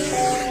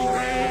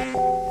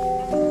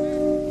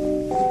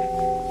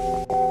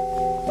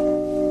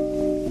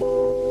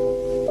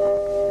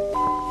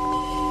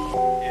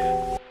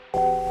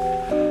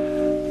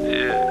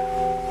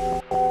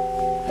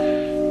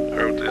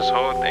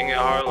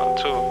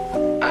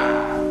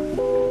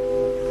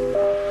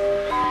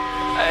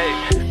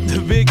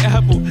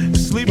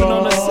 Sleeping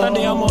on a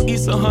Sunday, I'm on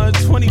East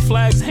 120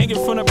 flags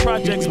hanging from the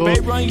projects.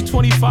 Babe, run you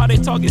 25, they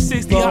talking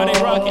 60, how they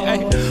rockin'.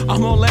 Ay,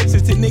 I'm on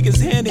Lexington, niggas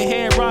hand in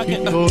hand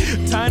rockin'.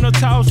 Tying no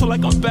towels, so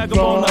like I'm back up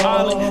on the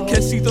island.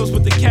 Casitos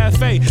with the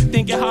cafe,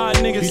 thinking how a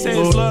nigga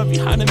says love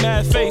behind the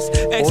mad face.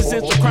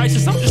 Existential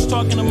crisis, I'm just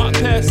talking to my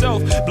past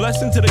self.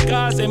 Blessing to the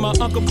gods, and my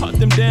uncle popped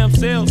them damn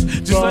cells.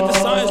 Just let the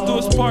science do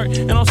its part,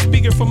 and I'm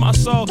speaking from my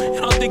soul,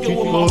 and I'm thinking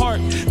with my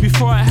heart.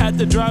 Before I had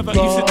to drive, I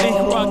used to think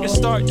where I could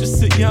start.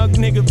 Just a young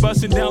nigga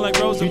busting down like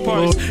Rosa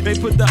Parks. They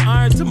put the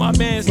iron to my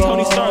man's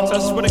Tony Starks. I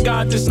swear to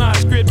God, this not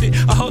scripted.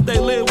 I hope they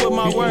live with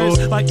my words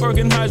like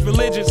organized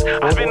religions.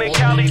 I've been in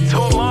Cali too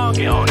long,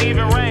 it don't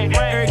even rain.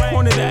 Every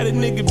corner that a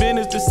nigga been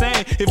is the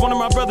same. If one of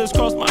my brothers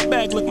crossed my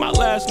back, look, my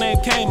last name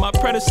came. My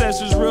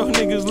predecessors, real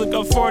niggas, look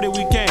up for it,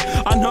 we came.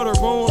 I know the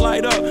room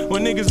light up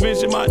when niggas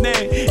mention my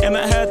name. And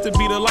I had to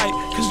be the light,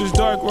 cause it's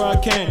dark where I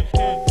came.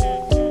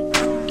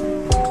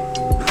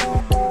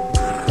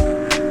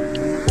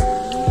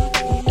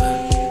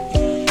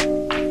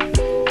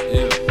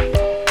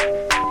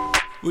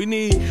 We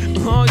need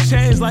long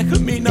chains like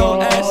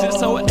amino acids.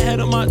 So ahead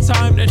of my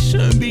time, there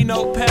shouldn't be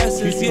no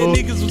passes. Yeah,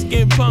 niggas was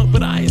getting punked,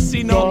 but I ain't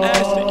see no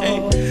action. Hey,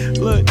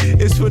 look,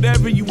 it's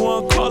whatever you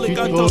want, call it.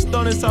 Got those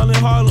stoners all in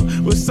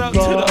Harlem. What's up to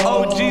the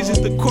OGs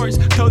at the courts?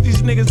 Told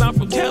these niggas I'm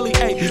from Cali.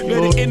 Hey,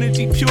 let the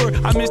energy pure.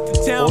 I miss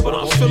the town, but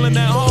I'm feeling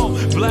at home.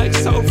 Black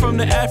soap from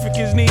the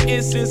Africans need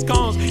incense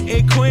cones.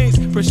 In Queens,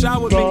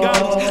 Prashad with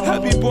Bengalis.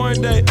 Happy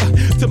born day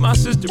to my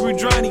sister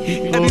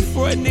Rudrani. And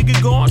before a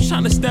nigga go, I'm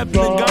trying to step in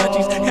the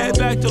Ganges. Head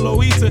back to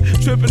Louisa,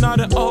 tripping out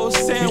of old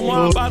San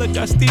Juan by the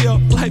Castillo.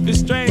 Life is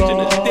strange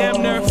and it's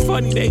damn near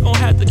funny. They gon'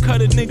 have to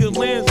cut a nigga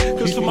lens,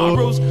 cause for my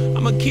rules,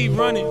 I'ma keep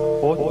running.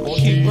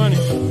 Keep running.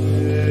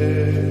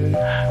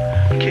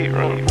 Keep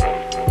running.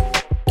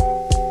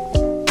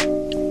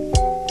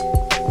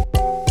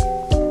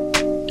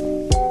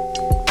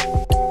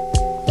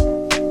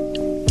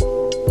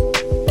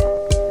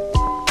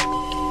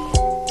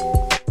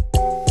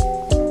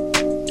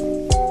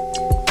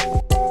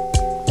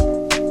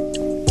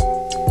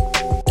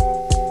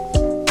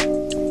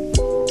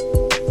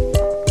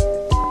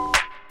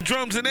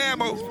 Drums and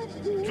ammo.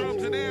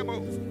 Drums and ammo.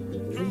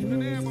 Drums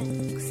and ammo.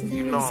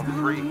 You know I'm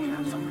free.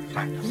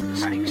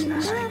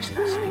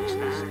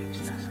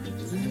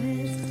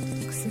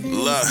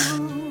 Look,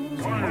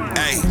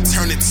 hey,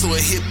 turn it to a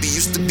hippie.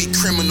 Used to be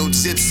criminal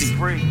gypsy.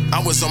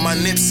 I was on my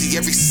Nipsey,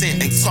 every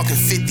cent, ain't talking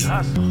 50.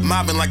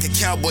 Mobbing like a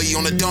cowboy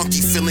on a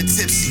donkey, feeling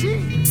tipsy.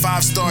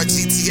 5-star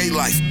GTA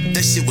life,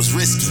 that shit was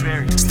risky.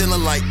 Still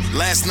like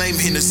last name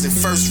Henderson,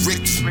 first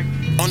Ricky.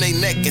 On they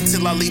neck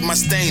until I leave my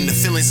stain, the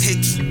feeling's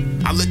hickey.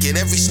 I look at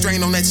every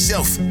strain on that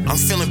shelf, I'm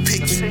feeling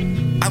picky.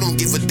 I don't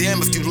give a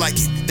damn if you like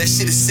it, that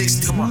shit is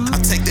 60. I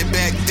take that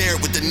back there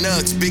with the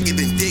nugs bigger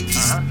than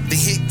Dickies. Then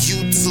hit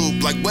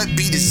YouTube like what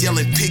beat is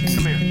yelling pick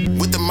me.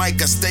 With the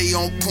mic I stay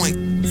on point,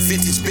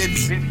 vintage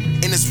baby.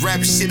 And this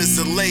rap shit is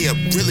a layup,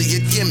 really a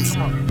gimme.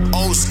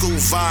 Old school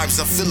vibes,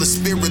 I feel the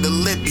spirit of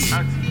Libby.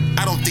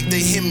 I don't think they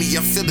hear me,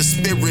 I feel the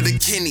spirit of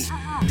Kenny.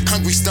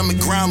 Hungry stomach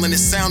growling, it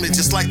sounded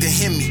just like the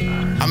Hemi.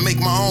 I make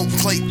my own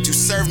plate, you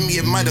serve me,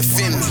 it might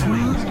offend me.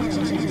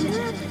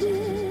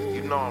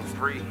 You know I'm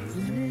free.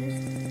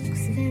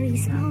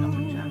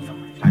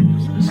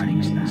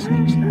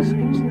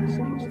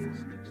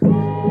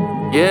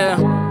 Yeah.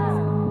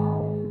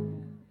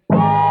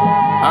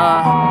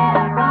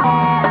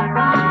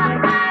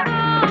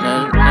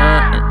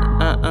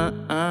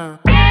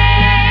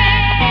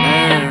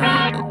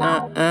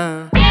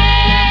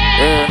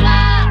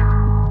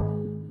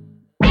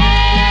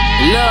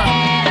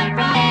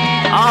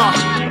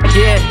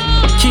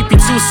 Keep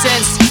your 2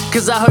 cents,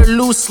 cause I heard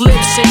loose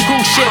lips and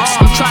cruise ships.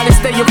 I'm trying to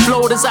stay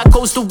afloat as I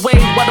coast away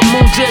while the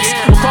moon drips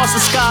across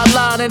the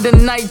skyline in the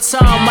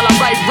nighttime while I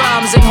write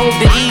rhymes and hold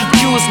the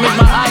EQs. Make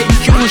my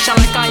IQ shine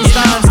like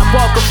Einstein's. I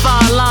walk a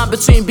fine line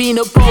between being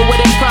a poet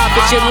and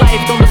prophet. Your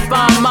life don't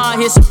define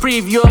mine. Here's a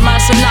preview of my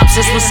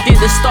synopsis. With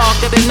skin that's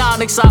darker than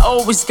onyx, I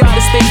always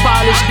gotta stay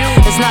polished.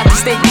 It's not to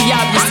state the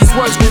obvious, these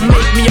words will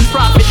make me a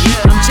prophet.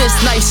 I'm just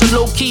nice, a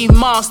low-key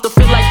monster,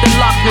 feel like the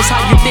Loch Ness.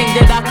 How you think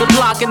that I could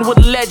block in with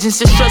legends?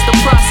 Just trust the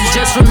process.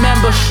 Just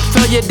remember,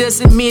 failure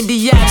doesn't mean the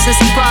absence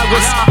of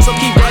progress. So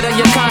keep that on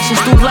your conscience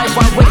through life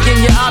while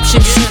weighing your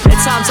options. At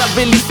times I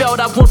really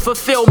felt I won't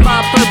fulfill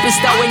my purpose.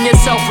 Doubting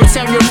yourself,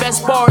 return your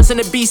best bars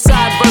in the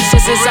B-side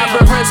verses. As I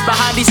rehearse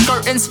behind these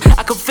curtains,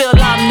 I can feel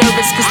I'm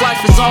nervous, cause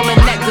life is all in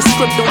neck. The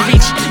script don't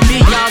reach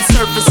beyond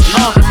surface.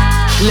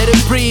 Let it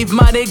breathe,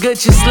 my nigga,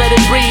 just let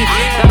it breathe.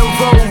 Gotta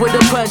roll with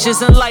the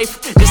punches in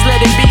life, just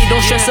let it be.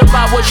 Don't stress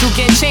about what you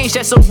can't change,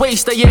 that's a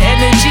waste of your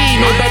energy.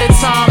 No better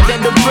time than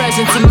the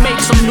present to make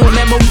some new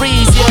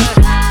memories,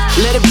 yeah.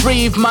 Let it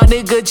breathe, my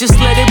nigga, just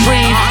let it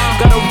breathe.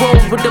 Gotta roll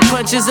with the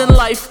punches in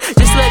life,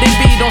 just let it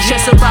be. Don't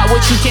stress about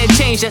what you can't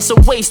change, that's a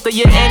waste of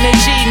your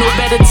energy. No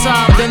better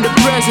time than the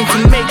present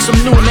to make some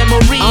new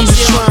memories. I'm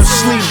just trying to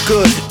sleep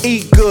good,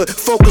 eat good,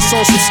 focus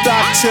on some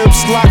stock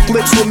tips. Lock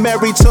lips with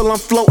Mary till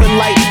I'm floating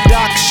like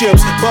dock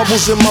ships.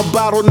 Bubbles in my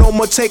bottle, no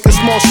more taking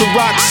small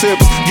Ciroc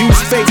sips.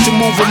 Use faith to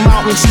move a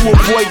mountain to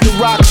avoid the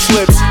rock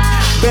slips.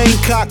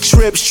 Bangkok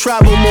trips,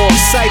 travel more,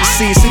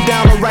 sightsee. Sit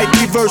down and write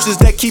 3 verses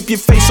that keep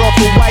your face off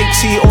a white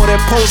tee. Or that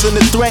posing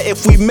a threat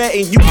if we met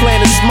and you plan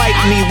to smite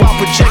me, while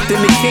projecting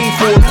the king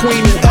for a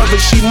queen,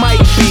 whoever she might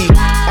be.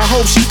 I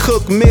hope she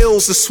cook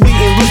meals that's sweet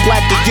and look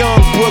like the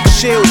young Brooke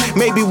Shields.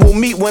 Maybe we'll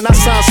meet when I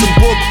sign some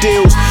book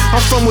deals.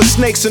 I'm from where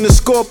snakes and the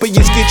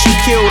scorpions get you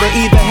killed, or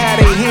either had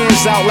their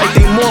hands out like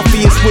they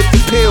Morpheus with the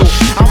pill.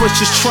 I was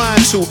just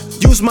trying to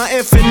use my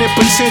infinite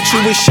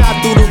potential and shot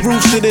through the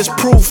roof, so there's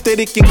proof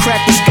that it can crack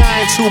the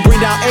sky to bring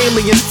down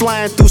aliens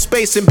flying through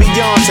space and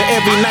beyond. To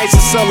every night's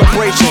a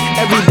celebration,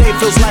 every day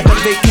feels like a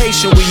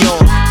vacation we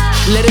on.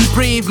 Let it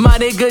breathe, my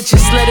nigga,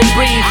 just let it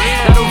breathe.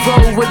 Gotta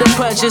roll with the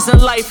punches in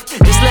life,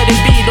 just let it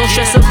be. Don't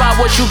stress about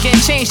what you can't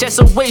change, that's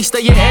a waste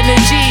of your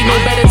energy. No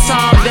better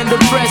time than the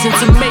present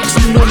to make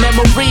some new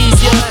memories,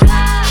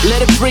 yeah.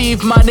 Let it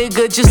breathe, my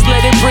nigga, just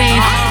let it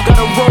breathe.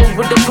 Gotta roll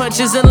with the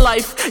punches in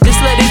life, just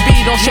let it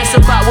be. Don't stress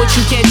about what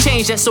you can't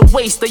change, that's a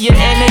waste of your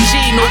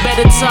energy. No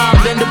better time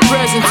than the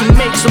present to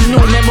make some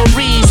new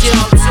memories,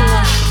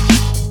 yeah.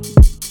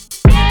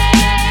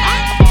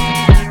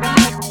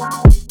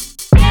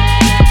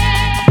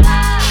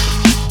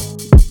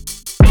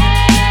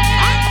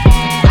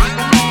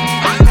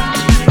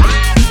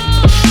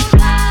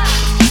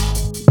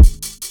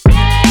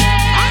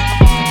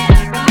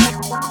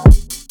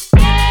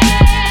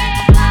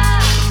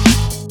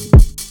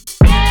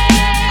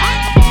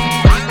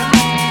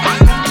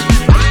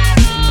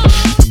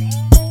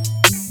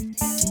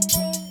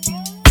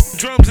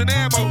 Drums and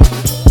ammo.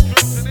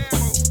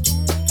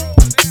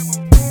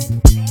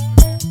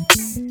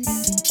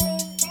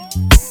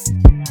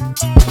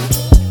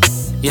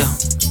 Yeah.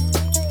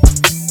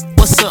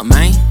 What's up,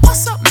 man?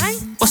 What's up, man?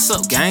 What's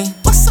up, gang?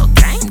 What's up,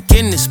 gang? I'm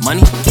getting this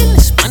money. Getting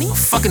this money. I'm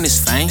fucking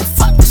this fame.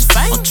 Fuck this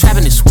fame. I'm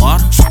trapping this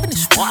water. Trapping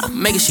this water.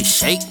 Making shit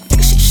shake.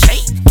 Making shit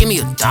shake. Give me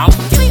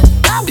 $1. Give me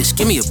 $1. Bitch,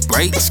 give me a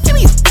break. Bitch, give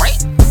me a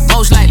break.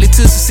 Most likely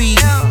to succeed.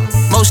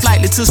 Most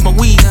likely to smoke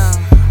weed.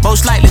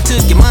 Most likely to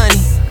get money.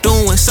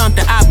 Doing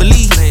something I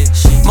believe.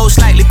 Most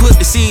likely put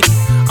the city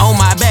on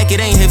my back, it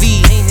ain't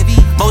heavy.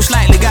 Most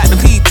likely got the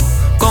people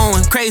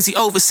going crazy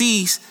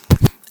overseas.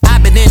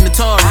 I've been in the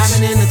Taurus,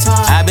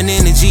 I've been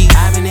in the G,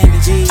 I've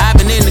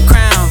been in the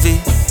Crown Vic,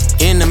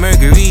 in the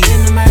Mercury.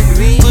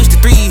 Push the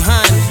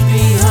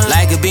 300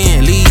 like a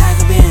Bentley.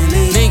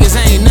 Niggas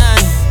ain't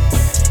nothing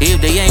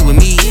if they ain't with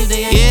me.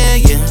 Yeah,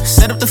 yeah.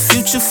 Set up the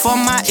future for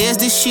my ass,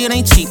 this shit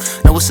ain't cheap.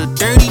 Now it's a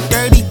dirty,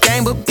 dirty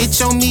game, but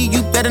bitch on me,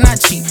 you better not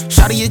cheat.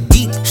 Shout to your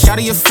geek, shout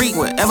to your freak.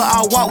 Wherever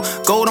I walk,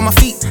 gold on my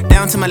feet.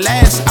 Down to my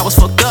last, I was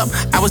fucked up.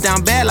 I was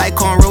down bad like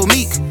cornrow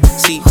meek.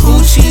 See,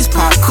 hoochies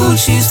pop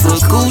coochies for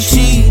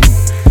Gucci,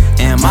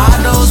 and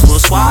models will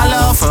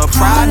swallow for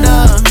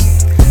Prada.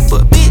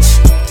 But bitch,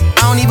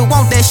 I don't even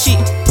want that shit.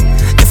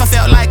 If I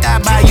felt like I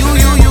buy you,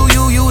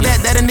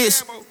 that and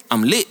this.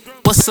 I'm lit.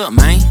 What's up,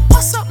 man?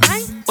 What's up,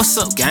 man? What's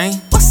up, gang?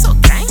 What's up,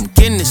 gang? I'm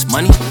getting this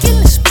money.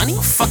 Getting this money.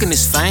 I'm fucking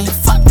this fame.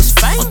 Fuck this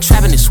fame. I'm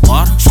trapping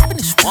trapping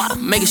this water,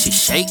 making shit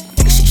shake,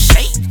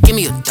 Give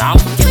me $1,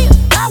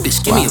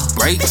 bitch, give me a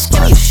break,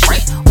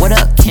 What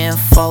up, Kim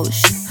Foch?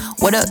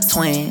 What up,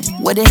 twin?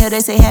 What the hell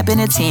they say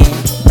happened at 10?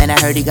 Man, I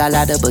heard he got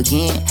locked up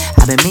again.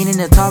 I've been meaning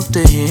to talk to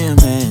him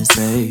and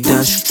say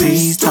the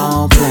streets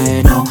don't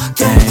play no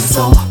games,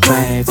 so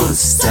pray for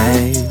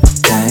safe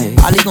day.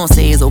 All he gon'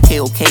 say is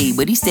okay,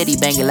 but he steady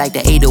banging like the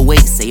 808.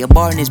 Say a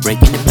bar and it's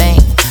breaking the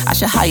bank. I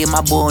should hire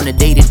my boy on a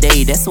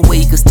day-to-day. That's the way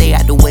you can stay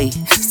out the way.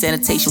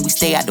 Sanitation, we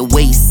stay out the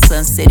way.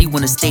 Son said he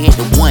wanna stay at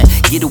the one.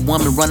 Get a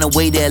woman, run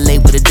away to LA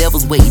where the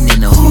devil's waiting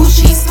in the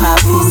hoochies. Pop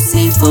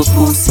pussy for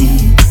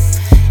pussy.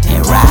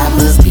 And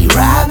robbers be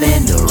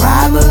robbing the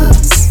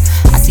robbers.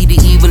 I see the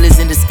evil is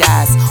in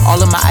disguise.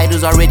 All of my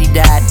idols already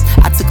died.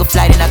 I took a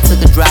flight and I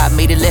took a drive.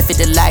 Made a left at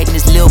the light and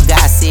this little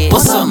guy said,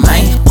 What's up,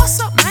 man?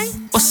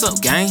 What's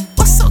up, gang?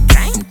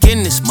 I'm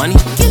getting this money,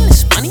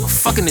 I'm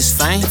fucking this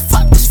fame,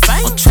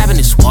 I'm trapping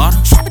this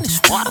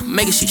water,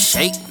 making shit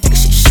shake,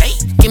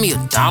 Give me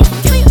 $1,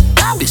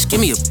 bitch, give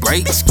me a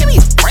break,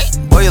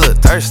 Boy, you look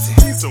thirsty.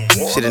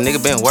 Shit, a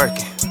nigga been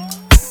working.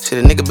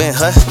 Shit, a nigga been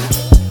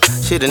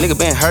hustling. Shit, a nigga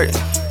been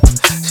hurting.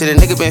 Shit, a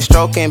nigga been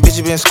stroking, bitch,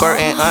 you been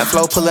squirting. Aunt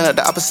Flo pulling up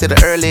the opposite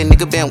of early.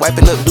 Nigga been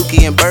wiping up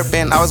dookie and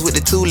burping. I was with the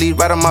 2-lead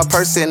right on my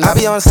person. I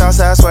be on the south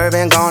side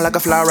swerving, gone like a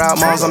fly route.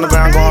 Mom's on the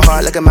ground going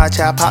hard, look at my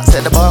child. Pops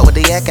at the bar with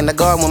the yak and the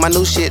guard. When my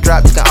new shit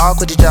drop, you can all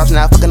quit your jobs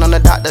now. Fucking on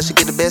the doctor, she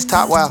get the best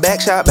top wow. Back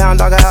shot, bound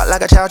dog out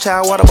like a chow.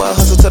 Water well,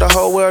 hustle to the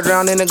whole world,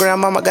 drowned in the ground.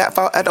 Mama got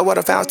fought at the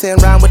water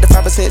fountain. Rhyme with the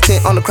 5%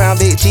 tint on the crown.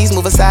 Big cheese,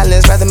 moving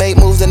silence, rather make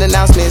moves than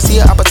announcements. See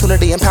an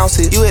opportunity and pounce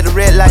it. You hit the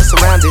red light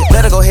surrounded.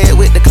 Better go ahead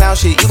with the clown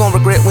shit. You gon'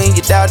 regret when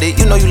you doubt it.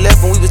 You know you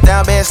left when we was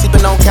down bad,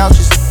 sleeping on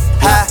couches.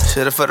 Hi,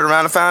 should've fucked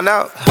around and found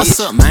out. What's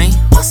up, man?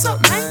 What's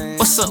up,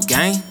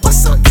 gang?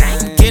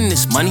 I'm getting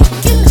this money,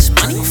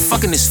 I'm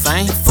fucking this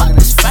fame,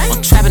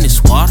 I'm trapping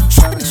this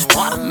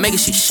water, making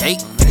shit shake,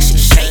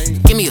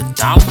 Give me $1,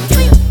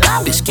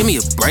 bitch, give me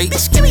a break,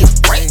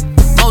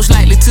 Most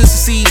likely to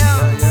succeed,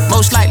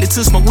 most likely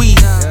to smoke weed,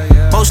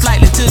 most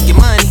likely to get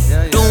money,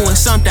 doing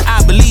something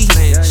I believe.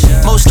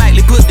 Most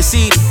likely put the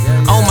seed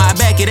on my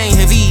back, it ain't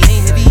heavy.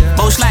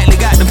 Most likely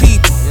got them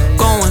people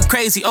going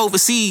crazy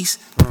overseas.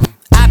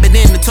 I've been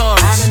in the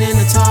Taurus,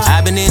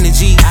 I've been in the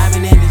G, I've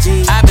been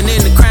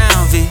in the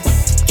Crown Vic,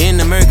 in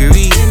the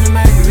Mercury,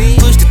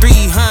 push the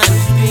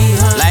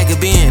 300 like a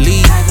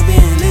Bentley.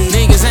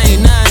 Niggas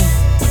ain't nothing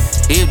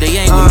if they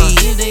ain't with me.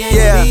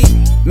 Yeah,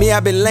 me, I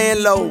been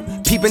laying low.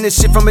 Peeping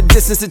this shit from a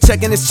distance and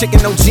checking this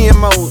chicken, no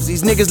GMOs.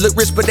 These niggas look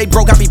rich, but they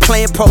broke, I be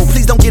playing pole.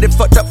 Please don't get it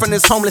fucked up from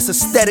this homeless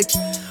aesthetic.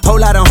 Whole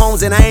lot of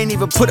homes and I ain't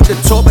even put up the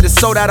tour, but it's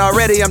sold out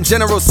already. I'm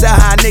General Sal,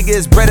 how a nigga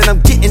is bred and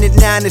I'm getting it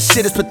now and this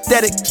shit is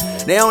pathetic.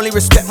 They only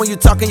respect when you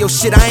talking your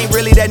shit. I ain't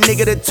really that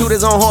nigga that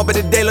tutors on horn, but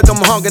today look, I'm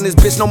honking this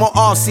bitch no more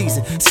all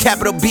season. It's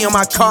capital B on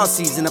my car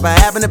season. If I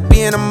happen to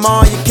be in the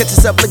mall, you catch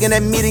yourself looking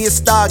at me and you're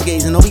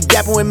stargazing. Don't be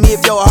dapping with me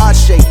if your heart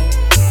shaking.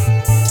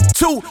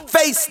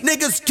 Two-faced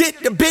niggas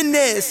get the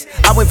business.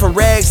 I went from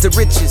rags to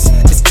riches.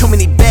 It's too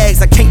many bags,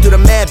 I can't do the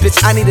math,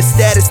 bitch. I need a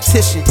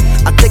statistician.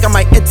 I think I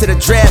might enter the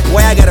draft. Boy,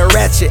 I got a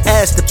ratchet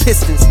ass the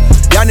Pistons.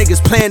 Y'all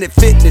niggas playing at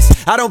fitness.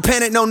 I don't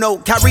panic, no.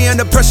 Kyrie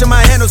under pressure, my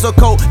handles so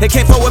cold. They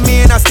can't fuck with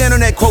me and I stand on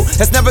that quote.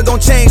 That's never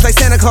gonna change like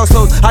Santa Claus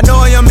clothes. I know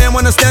a young man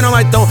wanna stand on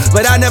my throne,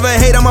 but I never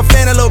hate, I'm a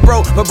fan of lil'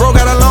 bro. But bro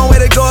got a long way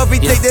to go if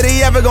he think that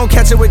he ever gonna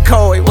catch it with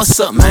Cole. What's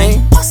up,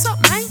 man? What's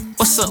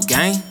up,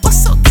 gang?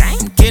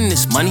 I'm getting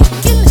this money,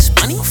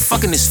 I'm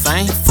fucking this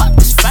fame,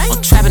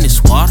 I'm trapping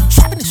this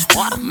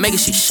water, making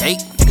shit shake,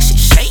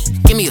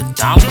 Give me $1,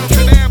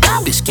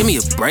 bitch, give me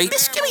a break,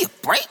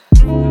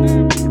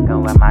 You go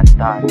where my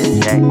start to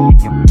check.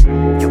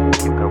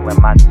 You go where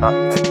my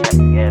start to check.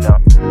 Get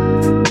up.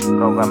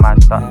 Go where my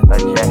start to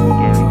check.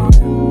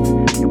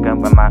 You go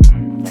where my.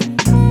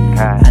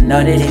 I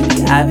know that it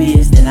be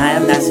obvious that I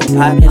am not so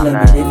popular,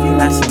 but if you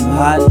got some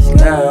hardest,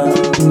 girl,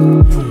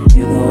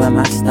 you go where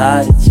my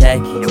starter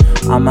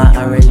jacket. All my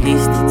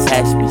unreleased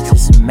attachments,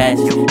 just a match.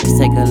 Just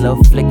take a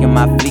little flick in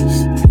my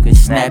fleece, you can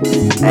snap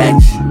it,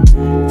 action.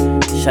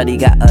 Shawty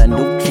got a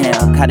new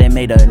cam, Kade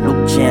made a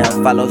new jam.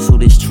 Follow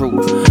suit is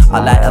true,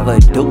 all I ever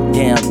do,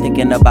 damn,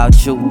 thinking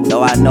about you.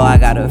 Though I know I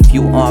got a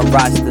few on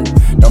roster,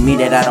 don't mean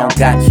that I don't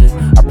got you.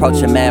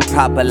 Approach a man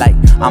proper like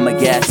I'm a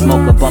gas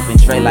smoker, bumping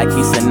Dre like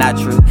he's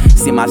Sinatra.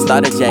 See my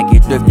starter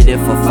jacket, thrifted it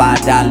for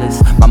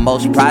 $5. My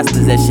most prized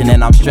possession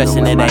and I'm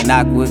stressing it ain't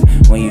awkward.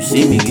 When you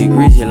see me get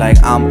greasy like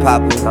I'm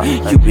Papa,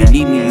 you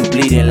believe me, you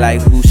bleeding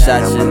like who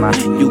shot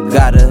you. You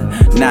gotta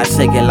not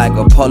shake it like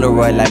a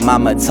Polaroid like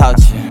mama taught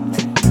you.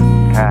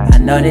 I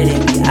know that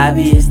it be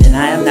obvious that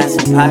I am not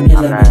so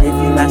popular, but if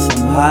you got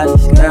some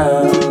hardest,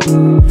 girl,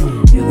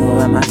 you go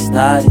where my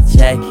starter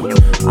jacket.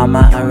 All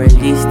my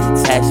unreleased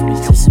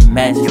attachments, just a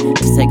match.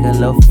 Just take a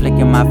little flick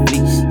in my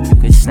fleece, you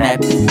can snap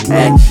it,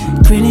 action.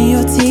 Gritting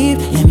your teeth,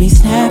 let me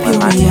snap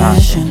your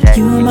reaction.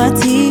 You and my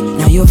team,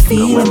 now you're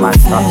feeling my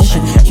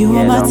fashion. You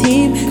and my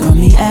team, call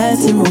me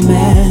acting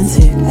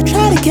romantic. I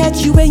try to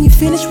catch you when you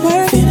finish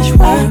work.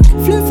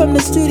 Flew from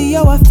the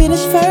studio, I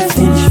finish first.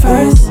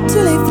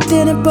 Too late for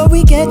dinner, but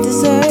we get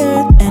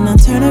dessert. And and I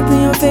turn up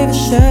in your favorite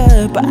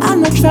shirt. But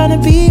I'm not trying to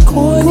be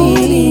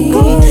corny.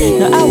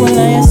 No, I will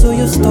lie and saw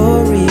your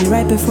story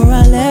right before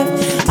I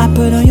left. I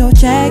put on your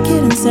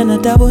jacket and sent a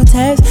double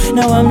text.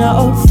 No, I'm not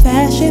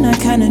old-fashioned, I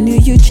kinda knew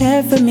you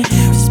cared for me.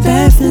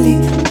 Respectfully,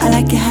 I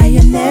like it how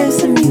you're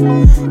next to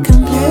me.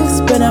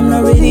 Complex, but I'm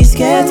not really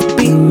scared to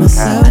be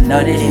myself. I know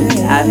that it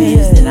be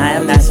obvious that I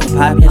am not so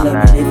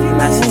popular, but if you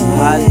not so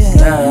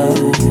popular,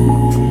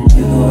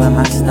 you go wear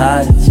my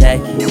starter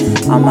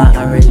jacket. All my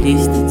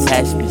unreleased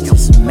attachments,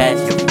 just a match.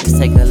 Just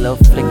take a little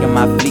flick in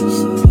my bleach,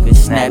 you can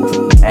snap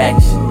it,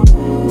 action.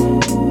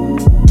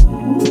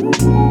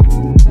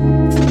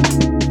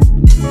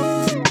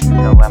 You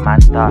go wear my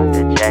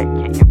starter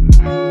jacket. You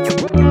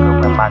go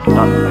wear my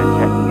starter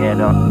jacket.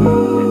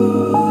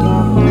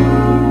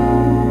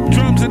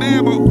 Drums and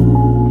ammo.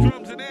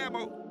 Drums and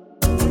ammo.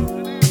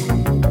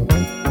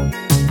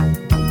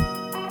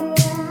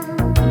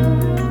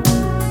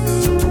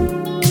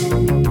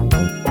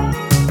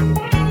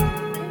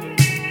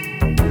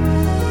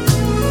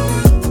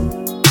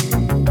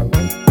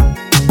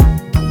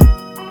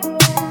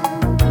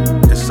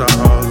 It's a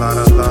whole lot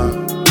of love.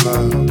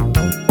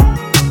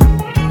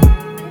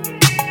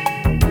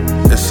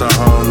 It's a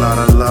whole lot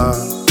of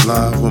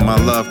love when my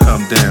love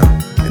come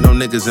down. Ain't no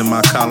niggas in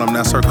my column,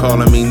 that's her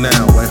calling me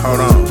now. Wait, hold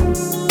on.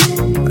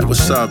 Hey,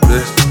 what's up,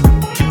 bitch?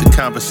 Keep the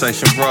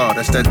conversation broad,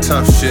 that's that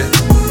tough shit.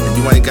 And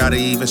you ain't gotta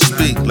even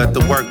speak, let the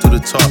work do the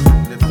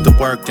talking. If the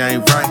work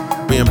ain't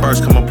right,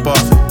 reimburse come up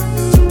off it.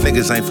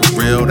 Niggas ain't for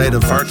real, they the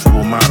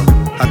virtual model.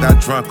 I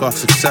got drunk off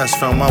success,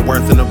 found my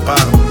worth in the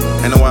bottle.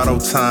 Ain't no auto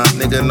time,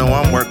 nigga know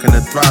I'm working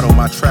the throttle.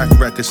 My track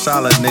record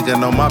solid, nigga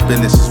know my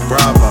business is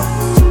Bravo.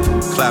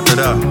 Clap it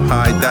up,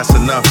 alright, that's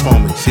enough for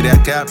me. See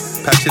that gap?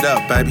 Patch it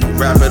up, baby,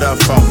 wrap it up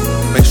for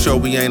me. Make sure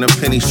we ain't a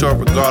penny short,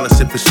 regardless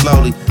if it's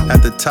slowly.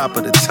 At the top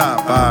of the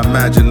top, I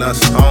imagine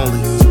us only.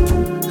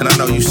 And I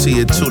know you see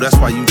it too, that's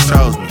why you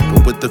chose me.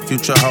 But with the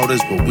future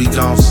holders, what we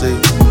gon' see?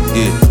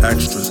 Yeah,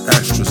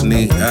 extras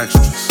need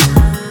extras.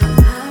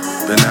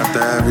 Been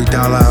after every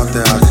dollar out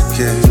there I could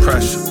get.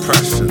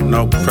 Pressure,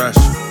 no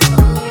pressure.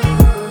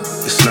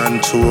 It's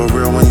nothing to a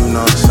real when you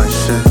know this ain't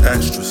shit.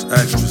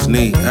 Extras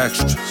need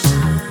extras.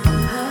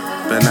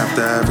 Been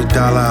after every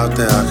dollar out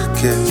there I could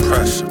get.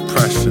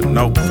 Pressure,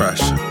 no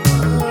pressure.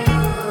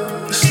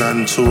 It's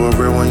nothing to a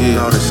real one, you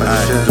know this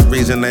ain't shit. The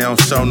reason they don't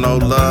show no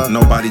love,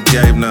 nobody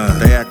gave none.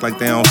 They act like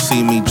they don't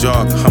see me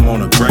jog, I'm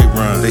on a great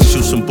run. They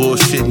shoot some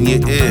bullshit in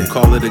your ear,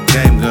 call it a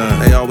game gun.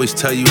 They always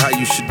tell you how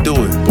you should do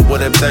it, but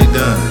what have they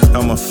done?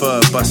 I'm a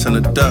fud, busting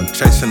a duck,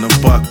 chasing a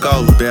buck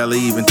over. Barely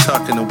even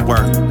tucking the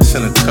work, it's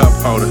in a cup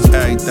holder.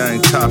 Everything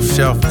top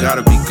shelf,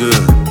 gotta be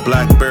good.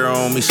 Black barrel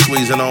on me,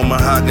 squeezing on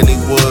mahogany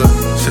wood.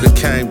 Should've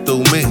came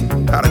through me,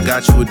 I'da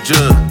got you a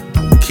jug.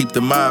 Keep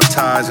the mob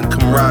ties and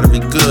camaraderie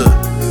good.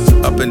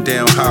 Up and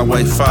down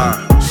Highway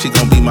 5, she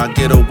gon' be my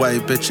getaway,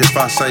 bitch, if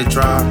I say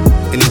drive.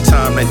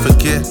 Anytime they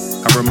forget,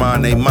 I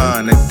remind they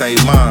mind that they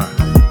mine.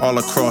 All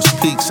across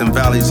peaks and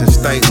valleys and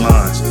state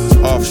lines.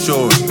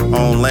 Offshore,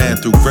 on land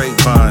through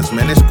grapevines.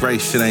 Man, this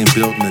great shit ain't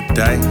built in a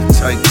day.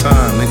 Take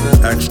time, nigga.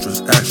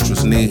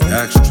 Extras need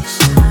extras.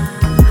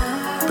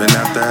 Been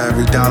after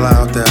every dollar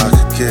out there I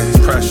could get.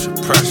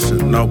 Pressure,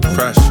 no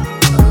pressure.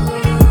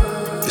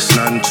 It's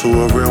nothing to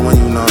a real when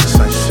you know this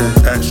ain't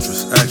shit.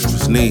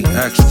 Extras need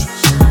extras.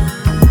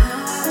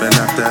 Been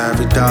after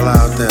every dollar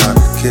out there I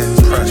could get.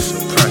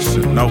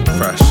 Pressure, no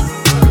pressure.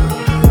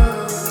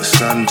 It's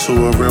nothing to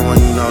a real when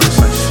you know this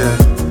ain't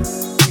shit.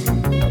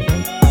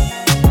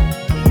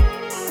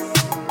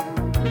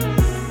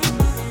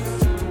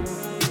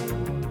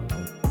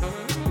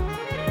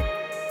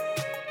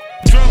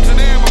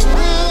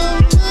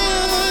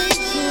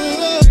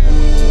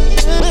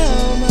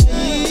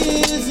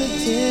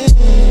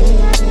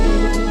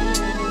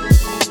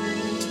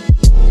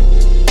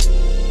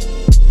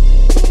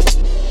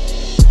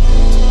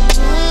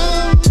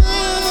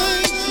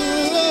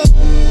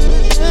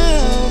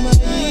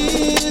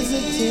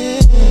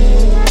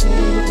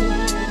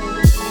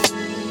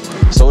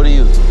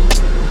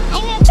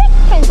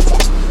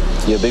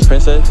 Big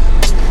princess?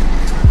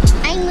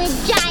 I'm a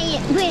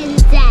giant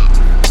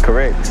princess.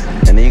 Correct.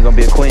 And then you're gonna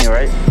be a queen,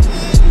 right?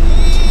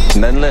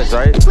 Nothing less,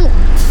 right?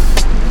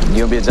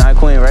 You're gonna be a giant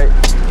queen, right?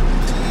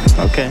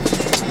 Okay.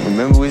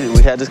 Remember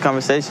we had this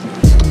conversation?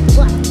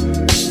 What?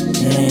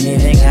 You ain't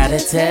even gotta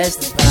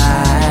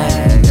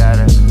testify.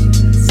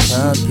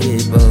 Some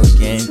people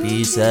can't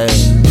be saved.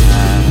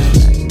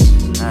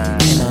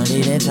 Ain't no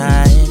need in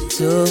trying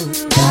to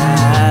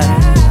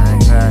lie.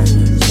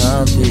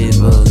 Some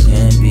people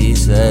can't be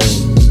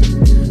saved.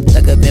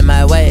 Look up in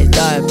my way,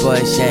 dark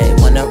boy shade.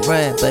 Wanna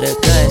run, but a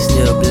gun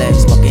still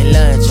blaze. Smoking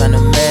lunch,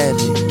 tryna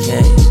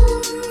medicate.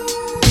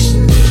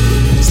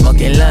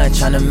 Smoking lunch,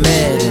 tryna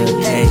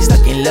medicate.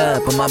 Stuck in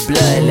love, but my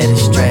blood let it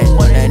stray.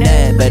 Wanna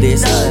that, but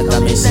it's up,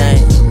 I'm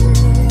insane.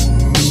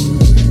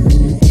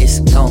 It's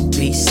gon'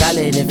 be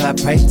solid if I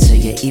pray to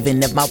you.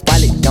 Even if my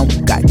wallet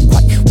don't got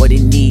quite what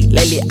it need.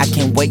 Lately, I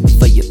can't wait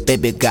for you,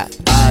 baby. Got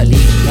all he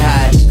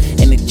got.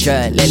 And in the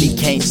truck, Lily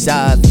can't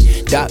solve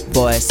it. Dark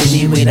boy,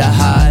 see me with a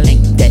heart.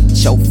 Ain't that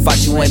your fault,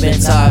 you ain't been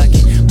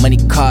talking. Money,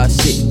 car,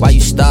 shit, why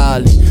you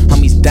stalling?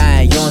 Homies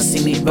dying, you don't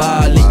see me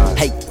ballin'.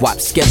 Hey, WAP,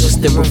 schedule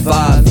still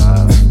revolving.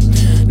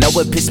 Know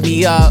what pissed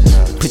me off?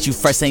 Put you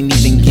first, ain't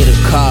even get a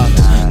call.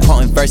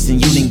 Quoting verse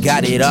and you done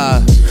got it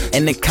all.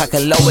 And the cocker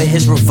lower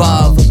his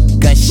revolver.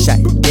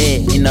 Gunshot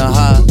dead in the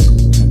heart.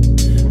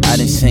 I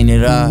done seen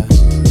it all.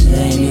 You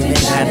ain't even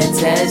gotta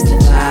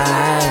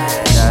testify.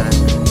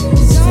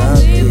 Some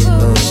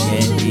people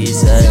can't be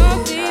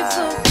saved.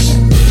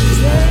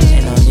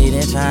 Ain't no need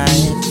in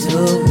trying to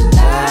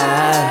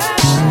lie.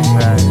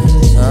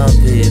 Some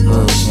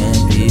people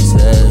can't be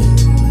saved.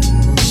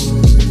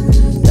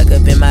 Look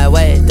up in my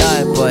way,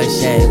 dark boy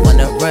shade.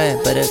 Wanna run,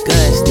 but a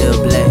gun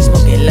still blaze.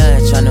 Smoking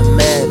lunch on the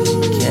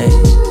medicate.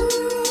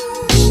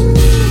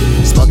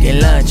 Smoking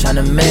lunch on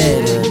the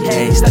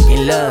medicate. Stuck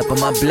in love, but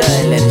my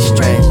blood let it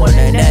stray. More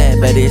than that,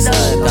 but it's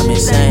up, I'm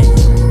insane.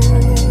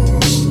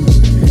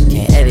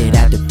 Can't edit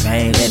out the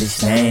pain, let it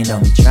stain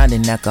on me. Trying to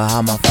knock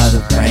out my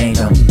father's brain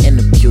on me. In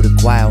the pew, the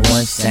choir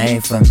one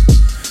sang for me.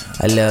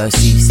 I love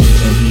CC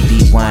and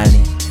BB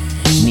whining.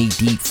 Knee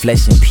deep,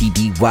 flesh and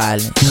PD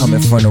wildin'.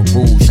 Coming from the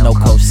rules, no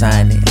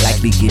co-signing.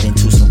 Likely get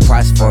into some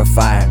crossfire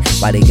fire.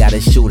 Why they gotta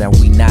shoot and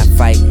we not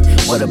fighting?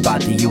 What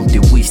about the youth?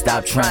 Did we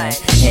stop trying?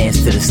 Hands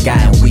to the sky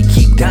and we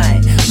keep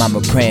dying. Mama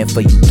praying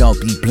for you, don't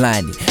be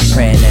blinded.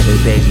 Praying that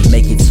her baby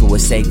make it to her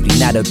safely.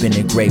 Not up in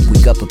the grave,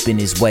 wake up in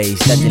his ways.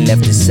 Nothing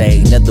left to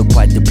say, another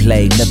part to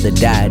play, another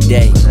die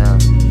day.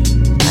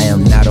 I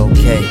am not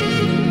okay.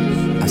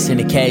 I've seen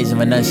the cage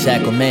of an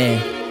unshackled man,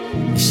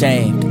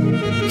 ashamed.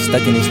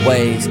 Stuck in his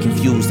ways,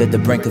 confused at the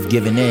brink of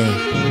giving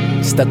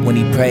in. Stuck when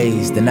he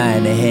prays,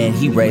 denying the hand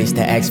he raised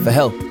to ask for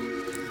help.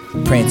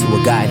 Praying to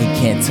a God he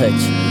can't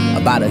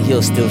touch. About a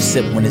hill still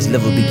sip when his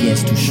liver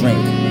begins to shrink.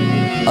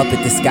 Up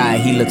at the sky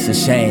he looks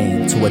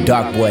ashamed. To a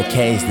dark boy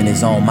caged in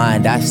his own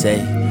mind I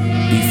say,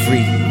 be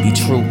free, be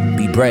true,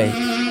 be brave.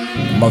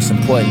 And most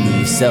importantly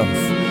yourself,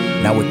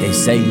 not what they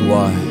say you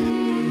are.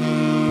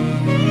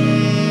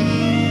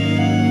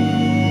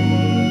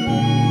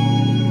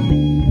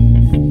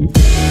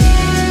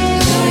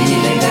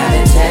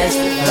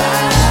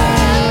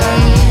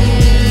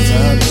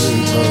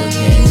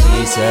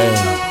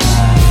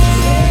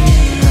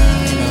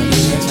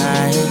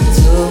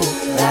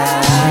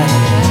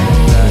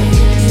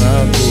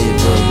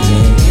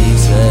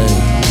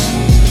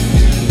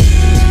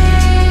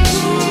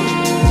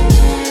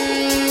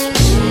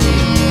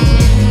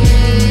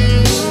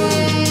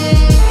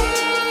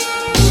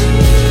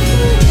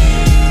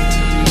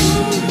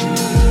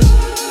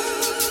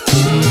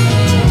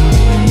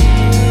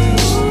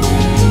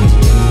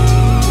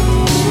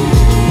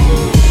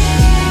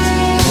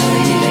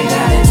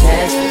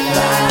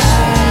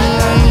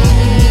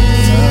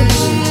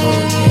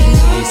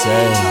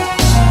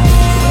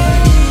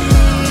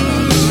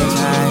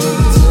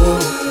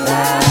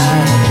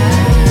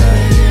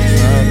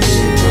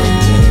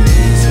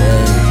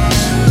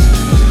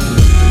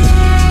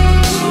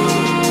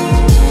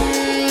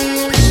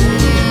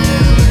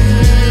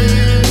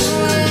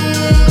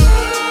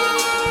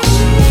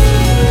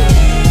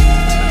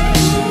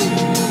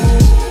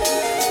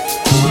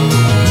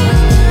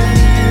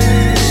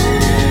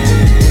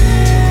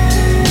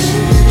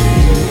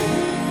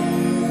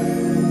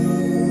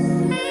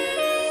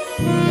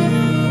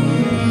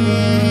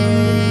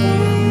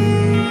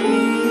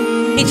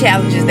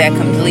 Challenges that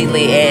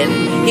completely,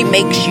 and he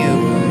makes you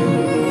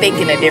think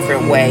in a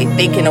different way,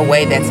 think in a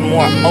way that's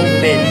more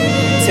open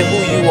to who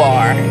you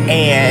are.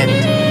 And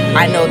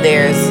I know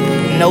there's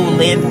no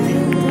length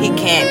he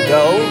can't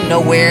go,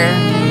 nowhere.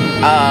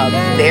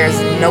 There's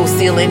no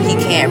ceiling he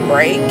can't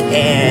break,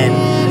 and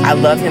I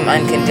love him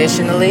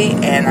unconditionally.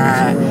 And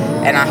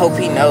I hope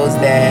he knows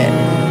that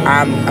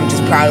I'm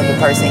just proud of the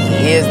person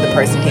he is, the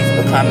person he's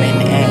becoming,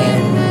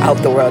 and I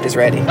hope the world is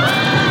ready.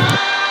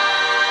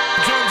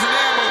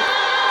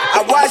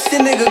 I watched the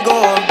nigga go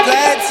on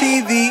Vlad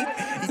TV.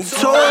 He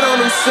told on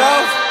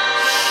himself.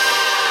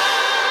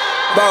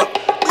 Bought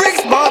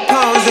bricks, bought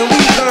pounds, and we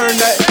learned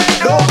that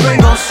dope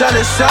ain't gon' sell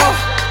itself.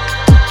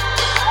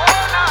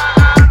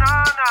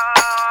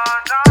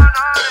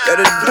 Yeah,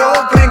 the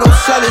dope ain't gon'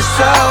 sell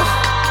itself.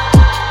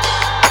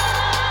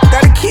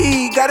 Got a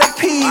key, got a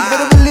pee,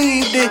 better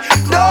believe it.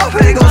 Dope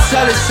ain't gon'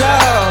 sell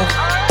itself.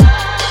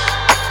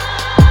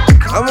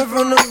 Coming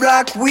from the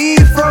block we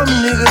from,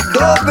 nigga,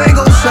 dope ain't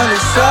gon' sell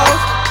itself.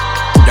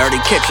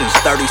 Dirty kitchens,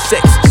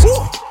 36s.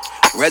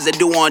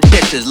 Residue on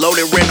dishes,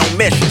 loaded rental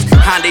missions.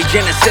 Hyundai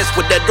Genesis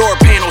with the door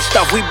panel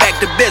stuff, we back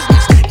to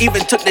business.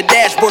 Even took the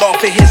dashboard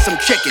off and hit some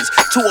chickens.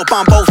 Two up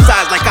on both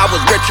sides like I was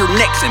Richard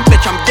Nixon.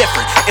 Bitch, I'm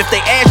different. If they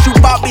ask you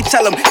about me,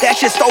 tell them that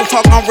shit stove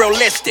talk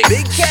unrealistic.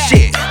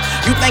 Shit,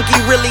 you think he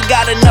really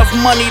got enough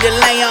money to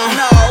lay on?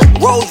 No.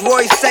 Rolls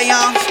Royce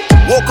seance.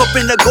 Woke up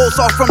in the ghost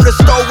off from the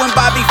stove when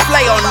Bobby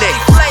Flay on it.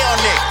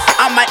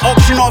 I might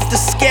auction off the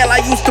scale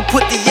I used to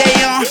put the yay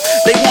on.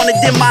 They wanna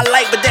dim my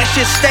light, but that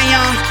shit stay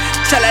on.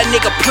 Tell that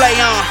nigga play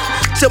on.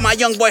 Till my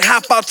young boy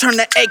hop out, turn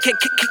the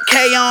AKK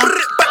on.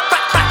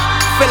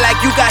 feel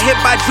like you got hit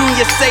by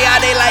Junior Seau.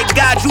 They like,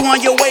 God, you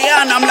on your way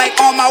out. I'm like,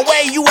 on my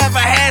way. You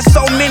ever had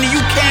so many you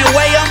can't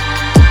weigh them?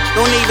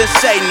 Don't even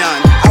say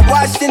none. I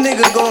watched the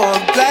nigga go on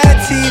Vlad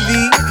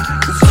TV.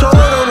 He told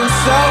on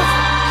himself.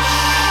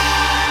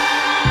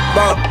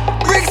 Bought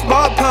bricks,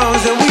 bought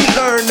pounds, and we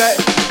learned that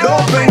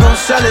dope ain't gon'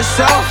 sell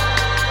itself.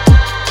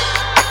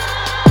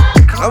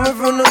 Coming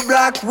from the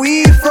block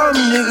we from,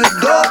 nigga,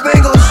 dope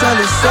ain't gon' sell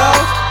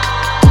itself.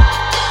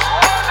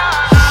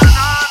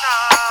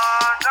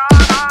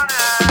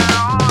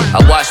 I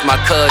watched my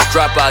cuz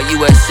drop out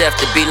USF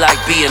to be like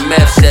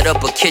BMF. Set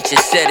up a kitchen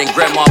set in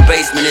grandma's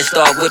basement and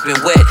start whipping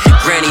wet.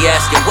 Granny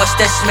asking, what's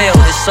that smell?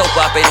 This soap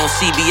op ain't on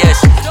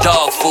CBS.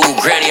 Dog food,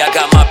 Granny, I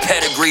got my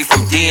pedigree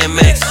from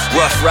DMX.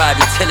 Rough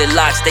riding till it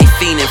locks, they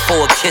fiending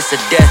for a kiss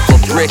of death. A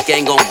brick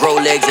ain't gon' grow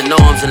legs and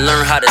arms and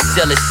learn how to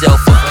sell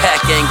itself. A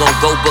pack ain't gon'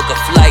 go book a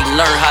flight and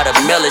learn how to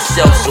mail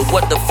itself. So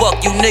what the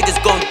fuck you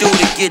niggas gon' do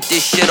to get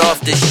this shit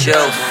off the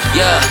shelf?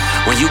 Yeah,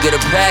 when you get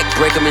a pack,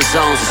 break them in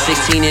zones.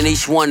 16 in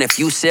each one. If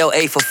you sell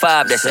 8 for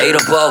 5, that's 8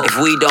 a bow. If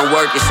we don't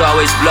work, it's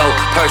always blow.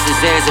 Purses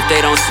ends if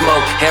they don't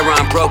smoke.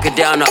 Heron broke it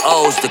down to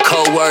O's. The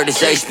code word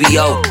is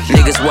HBO.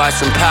 Niggas watch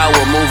some power,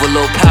 move a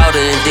little powder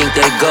and think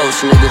they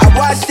ghosts, nigga. I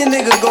watched the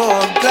nigga go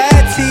on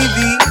Vlad TV.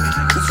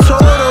 He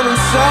told on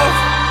himself.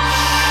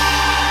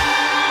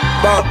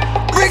 Bought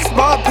bricks,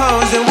 bought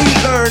pounds, and we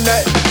learned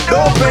that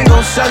dope ain't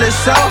gon' sell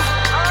itself.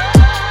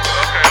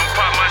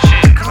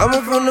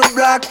 Coming from the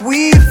block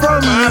we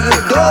from, nigga,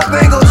 dope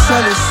ain't gon'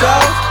 sell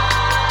itself.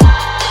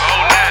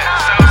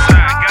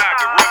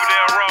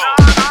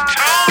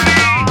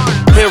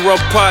 Here a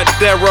pot,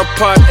 there a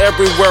pot,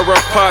 everywhere a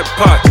pot.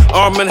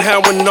 Arm and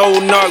Hammer, no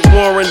knock,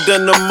 Warren,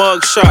 then the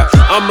mug shot.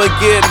 I'ma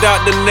get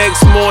out the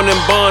next morning,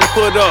 bond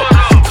put up.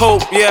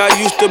 Cope, yeah, I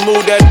used to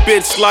move that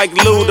bitch like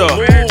Luda.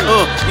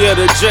 Yeah,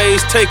 the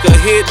J's take a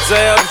hit,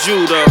 Zab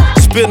Judah.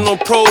 Spitting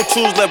on Pro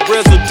Tools like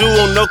residue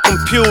on the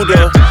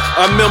computer.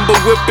 I remember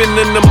whipping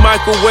in the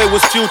microwave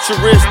was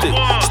futuristic.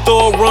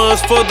 Store runs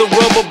for the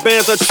rubber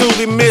bands, I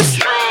truly miss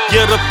it.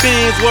 Yeah, the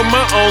Fiends were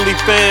my only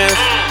fans.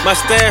 My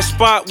stash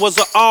spot was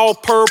an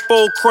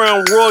all-purple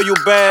Crown Royal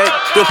bag.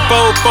 The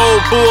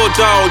 4-4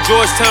 Bulldog,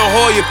 Georgetown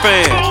Hoya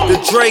fan.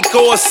 The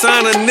Draco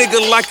sign a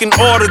nigga like an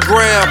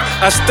autograph.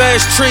 I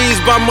stash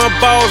trees by my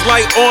balls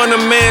like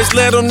ornaments.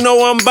 Let them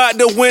know I'm about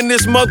to win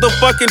this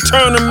motherfucking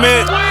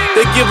tournament.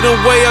 They giving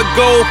away a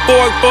gold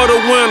fork for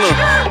the winner.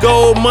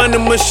 Gold money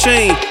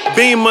machine,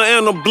 Beamer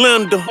and a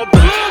blender.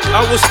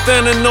 I was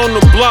standing on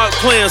the block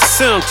playing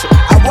center.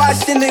 I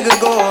watched the nigga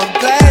go on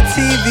Vlad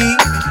TV.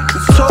 He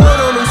told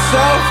on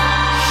himself.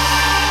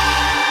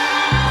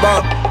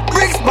 Bought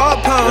bricks, bought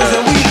pounds,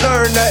 and we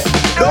learned that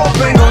dope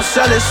ain't gon'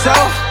 sell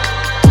itself.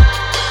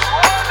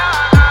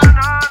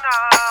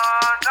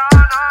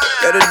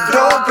 Yeah, the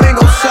dope ain't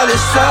gon' sell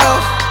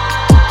itself.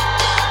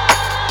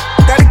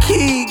 Got a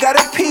key, got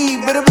a P,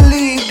 better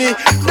believe it.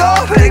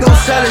 Dope ain't gon'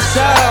 sell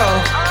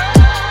itself.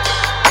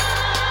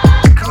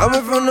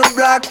 Coming from the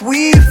block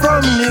we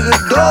from, nigga,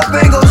 dope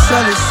ain't gon'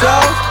 sell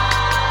itself.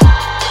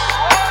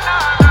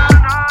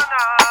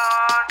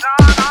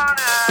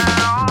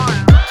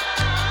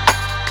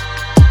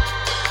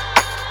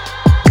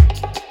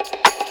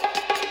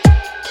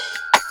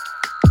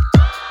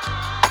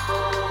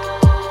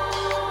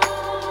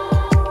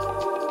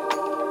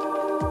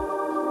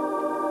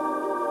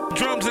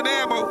 Drums and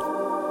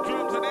ammo.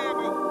 Drums and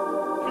ammo.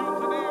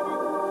 Drums and ammo.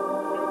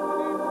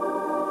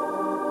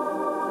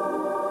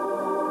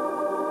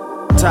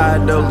 I'm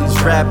tired of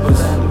these rappers,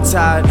 I'm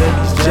tired of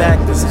these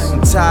jackers,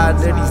 I'm tired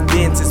of these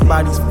dentists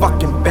by these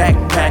fucking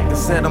backpackers.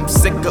 Said I'm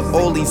sick of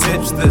all these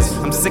hipsters,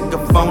 I'm sick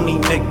of phony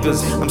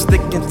niggas. I'm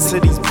sticking to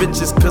these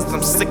bitches cause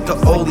I'm sick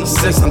of all these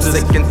sisters. I'm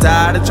sick and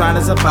tired of trying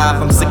to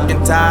survive, I'm sick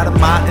and tired of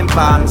my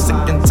environment.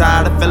 Sick and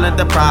tired of feeling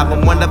deprived,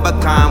 I'm one of a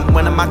kind,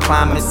 one of my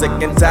climbing. Sick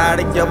and tired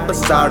of your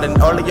facade and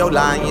all of your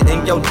lying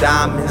and your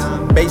diamonds.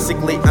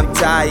 Basically I'm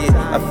tired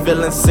of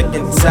feeling sick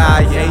and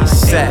tired.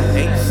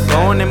 ASAP,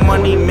 going in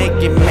money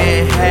making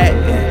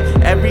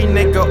Manhattan. Every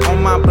nigga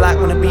on my block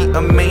wanna be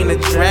a main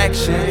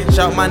attraction.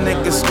 Shout my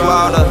nigga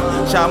Squatter,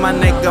 shout my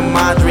nigga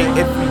Madre.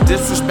 If you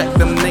disrespect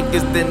them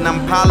niggas, then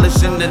I'm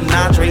polishing the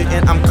nitrate.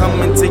 And I'm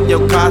coming to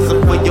your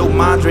casa for your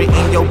Madre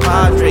and your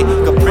Padre.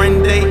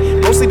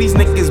 Caprende, most of these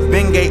niggas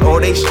been gay or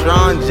they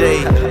strong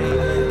J.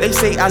 They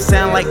say I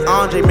sound like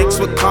Andre mixed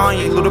with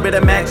Kanye. A little bit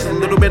of Max, a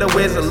little bit of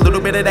Wiz, a little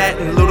bit of that,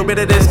 and a little bit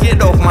of this.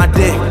 Get off my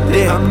dick,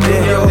 I'm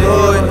in your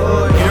hood.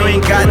 You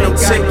ain't got no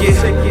ticket.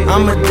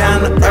 I'm a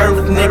down to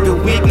earth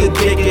nigga. We can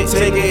kick it.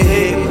 Take a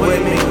hit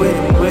with me,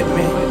 with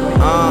me.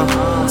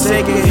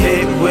 Take a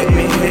hit with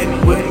me,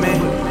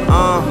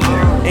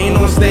 Ain't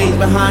on stage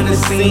behind the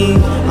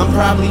scene. I'm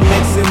probably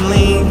mixing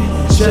lean.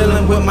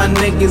 Chillin' with my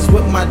niggas,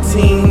 with my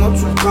team. Won't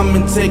you come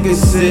and take a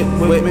sip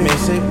with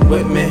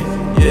me,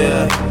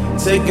 yeah.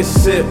 take a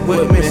sip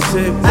with me,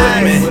 sip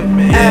with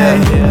me.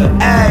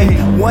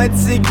 Ay,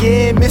 once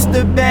again,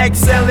 Mr. Back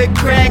selling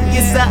crack.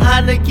 It's an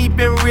honor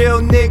keeping real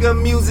nigga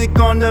music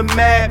on the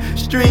map.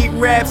 Street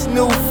raps,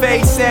 new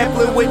face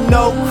sampling with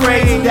no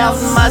craze.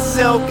 Doubting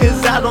myself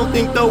cause I don't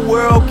think the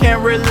world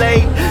can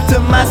relate. To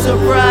my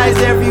surprise,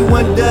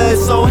 everyone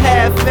does, so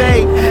have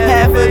faith.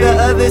 Half of the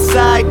other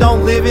side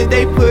don't live it,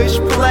 they push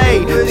play.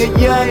 The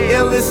young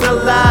illest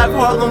alive,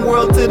 Harlem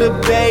world to the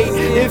bay.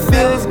 It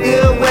feels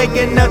good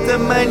waking up to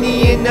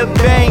money in the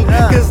bank.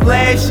 Cause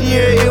last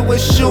year it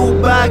was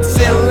shoebox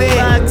and lit.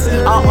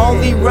 I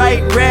only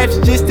write raps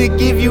just to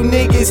give you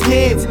niggas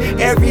hints.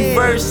 Every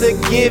verse a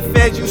gift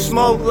as you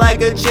smoke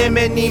like a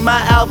chimney.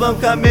 My album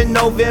coming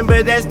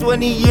November, that's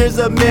 20 years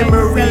of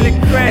memory.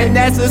 And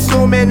that's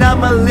assuming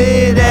I'ma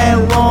live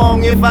that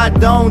long. If I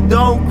don't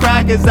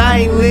cry cause I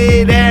ain't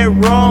live that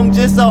wrong.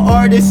 Just an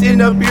artist in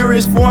the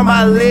purest form,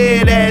 I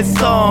live that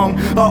song.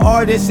 An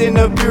artist in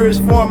the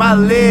purest form, I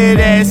live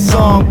that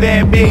song.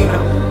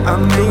 Bambino.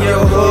 I'm in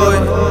your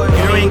hood,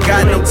 you ain't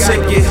got no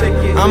ticket.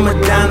 I'm a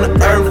down to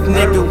earth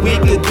nigga, we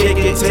could kick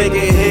it. Take a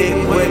hit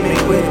with me,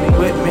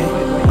 with me.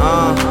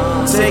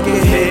 Take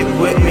a hit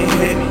with me,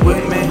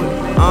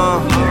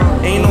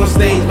 Ain't no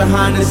stage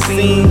behind the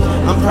scene,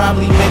 I'm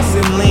probably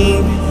mixing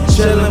lean.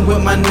 Chillin'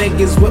 with my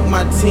niggas, with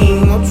my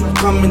team. Won't you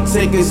come and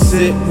take a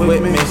sip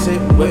with me,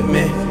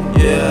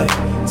 yeah.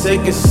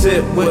 Take a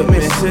sip with me,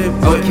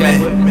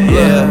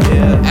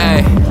 yeah.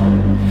 Ay,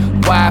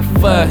 why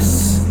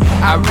fuss?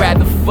 I'd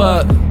rather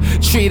fuck,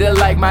 treat her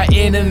like my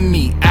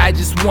enemy. I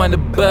just wanna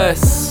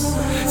bust.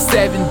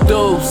 7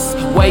 deuce,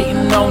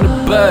 waiting on the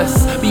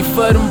bus.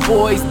 Before them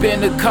boys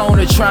been the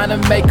corner trying to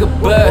make a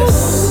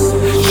bus.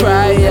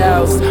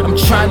 Tryouts, I'm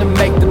trying to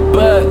make the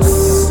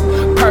bus.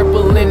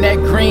 Purple and that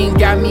green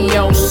got me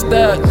on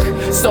stuck.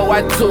 So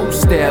I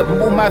two-step,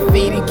 move my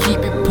feet and keep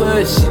it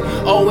pushing.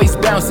 Always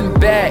bouncing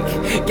back,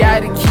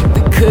 gotta keep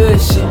the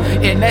cushion.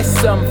 And that's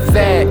some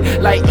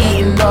fat, like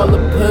eating all the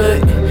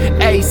pudding.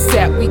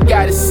 ASAP, we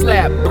gotta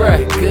slap,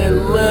 bruh, good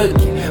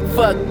looking.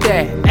 Fuck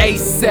that,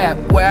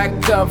 ASAP, where I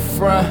come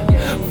from.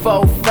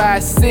 4,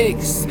 5,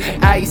 6,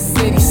 Ice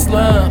City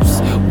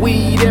slums.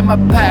 Weed in my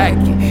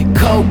pocket,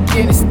 coke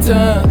in his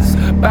tongues.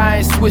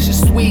 Buying Swisher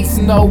Sweets,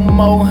 no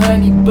more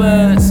honey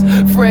buns.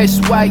 Fresh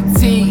white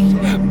tea,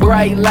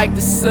 bright like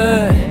the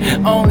sun.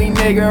 Only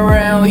nigga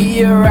around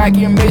here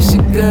rockin'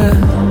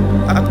 Michigan.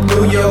 I'm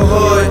through your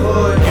hood,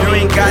 you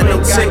ain't got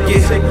no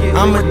ticket.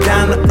 I'm a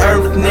down to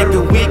earth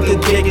nigga, we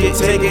could kick it.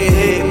 Take a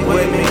hit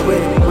with me,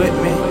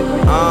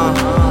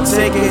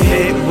 take a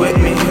hit with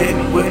me,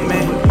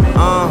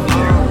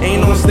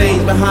 Ain't no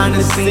stage behind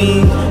the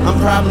scene, I'm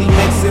probably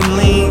mixing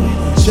lean.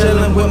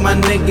 Chillin' with my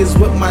niggas,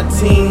 with my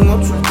team.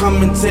 Won't you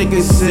come and take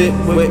a sip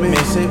with me,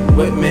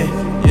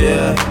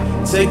 yeah.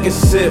 Take a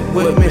sip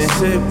with me,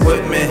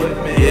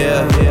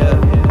 yeah.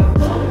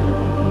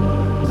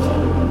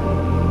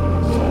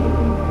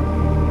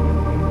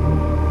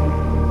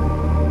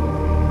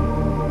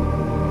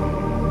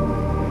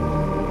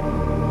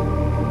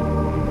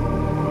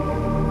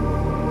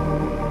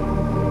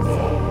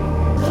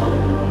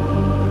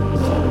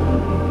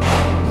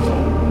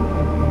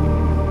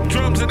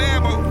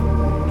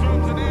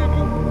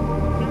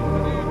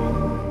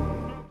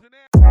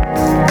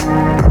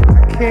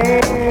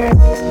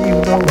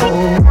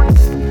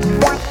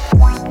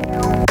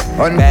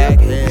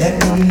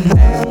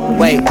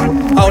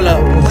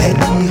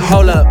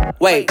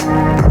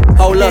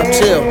 Hold up,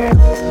 chill.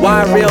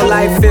 Why real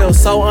life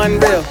feels so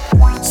unreal?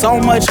 So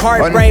much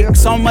heartbreak,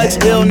 so much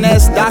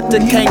illness. Doctor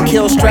can't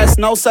kill stress,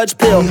 no such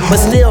pill. But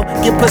still,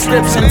 get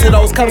prescription till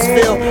those cups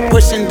fill.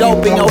 Pushing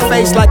dope in your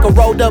face like a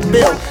rolled up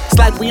bill. It's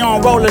like we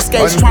on roller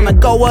skates trying to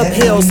go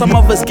uphill. Some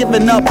of us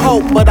giving up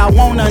hope, but I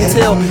won't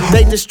until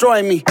they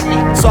destroy me.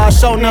 So I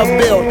show enough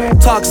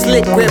build. Talk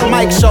slick, grip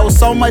mic, show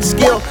so much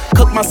skill.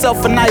 Cook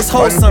myself a nice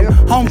wholesome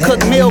home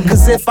cooked meal.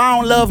 Cause if I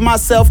don't love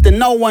myself, then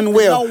no one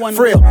will.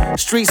 Frill,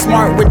 street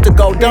smart with the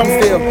go dumb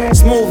feel.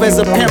 Smooth as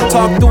a pimp,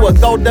 talk through a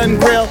go done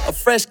grill. A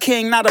fresh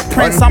king, not a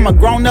prince, I'm a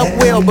grown up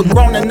will. But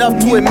grown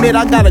enough to admit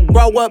I gotta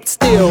grow up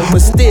still. But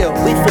still,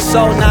 we for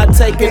sure not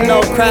taking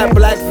no crap.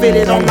 Black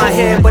fitted on my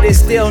head, but it's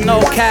still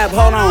no cap.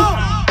 Hold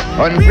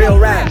on, real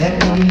rap.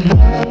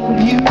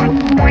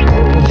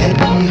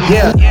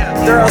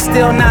 Yeah, girl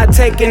still not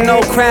taking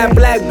no crap.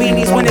 Black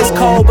beanies when it's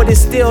cold, but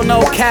it's still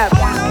no cap.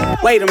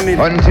 Wait a minute.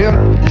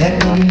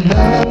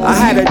 I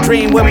had a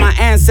dream with my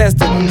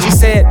ancestor. She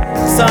said,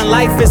 son,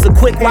 life is a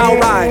quick wild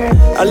ride.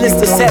 A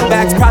list of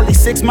setbacks, probably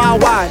 6 mile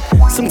wide.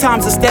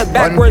 Sometimes a step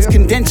backwards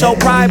can dent your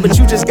pride, but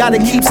you just gotta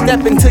keep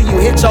stepping till you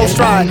hit your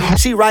stride.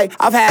 She right,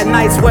 I've had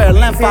nights where at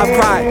length I've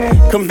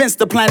cried. Convinced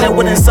the planet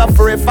wouldn't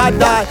suffer if I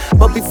died.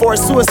 But before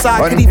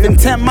suicide could even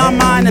tempt my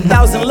mind,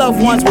 1,000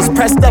 loved ones was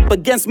pressed up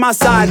against my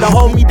side to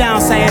hold me down,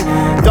 saying,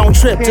 don't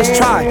trip, just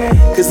try.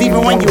 Cause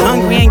even when you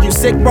hungry and you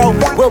sick, bro,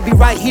 we'll be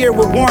right here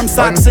with warm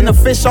socks and a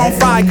fish on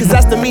fry. Cause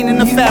that's the meaning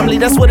of family,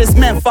 that's what it's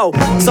meant for.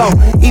 So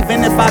even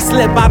Even if I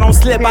slip, I don't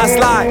slip, I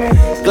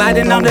slide.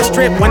 Gliding on the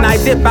strip when I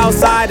dip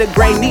outside. A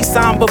gray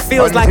Nissan, but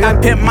feels like I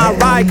pimp my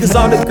ride. Cause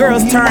all the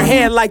girls turn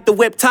head like the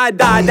whip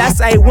tie-dye.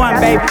 That's A1,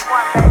 baby.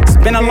 It's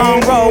been a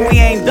long road, we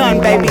ain't done,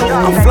 baby.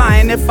 I'm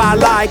flying if I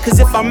lie, cause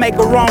if I make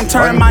a wrong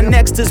turn, my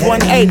next is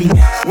 180.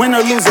 Win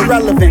or lose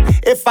irrelevant,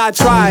 if I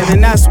tried,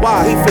 and that's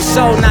why. We for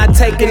sure not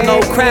taking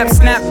no crap.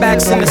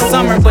 Snapbacks in the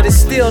summer, but it's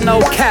still no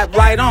cap.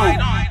 Right on,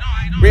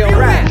 real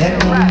rap.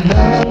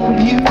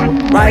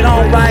 Right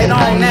on,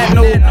 that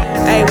new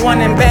A1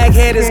 and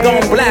Baghead is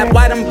gon' blap.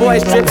 Why them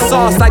boys drip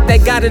sauce like they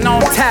got it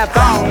on tap?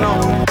 I don't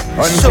know.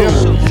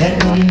 Shoot.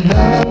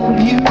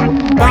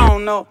 I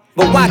don't know.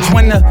 But watch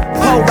when the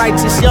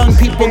po-righteous young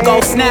people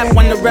go snap.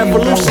 When the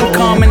revolution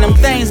come and them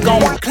things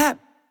gon' clap.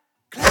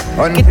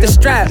 Get the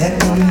strap.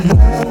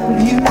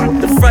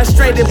 The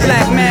frustrated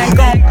black man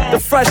gon', the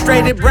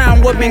frustrated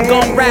brown woman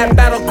gon' rap.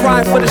 Battle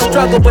cry for the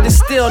struggle, but it's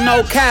still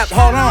no cap.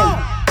 Hold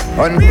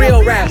on,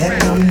 real rap.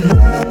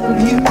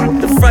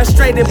 The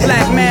frustrated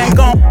black man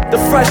gon', the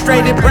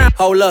frustrated brown.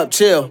 Hold up,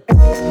 chill.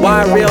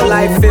 Why real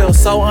life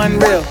feels so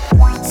unreal?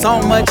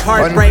 So much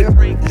heartbreak,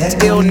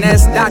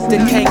 illness, doctor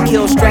can't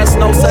kill stress,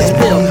 no such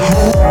pill.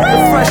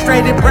 The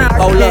frustrated brown,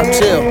 hold up,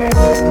 chill.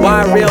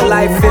 Why real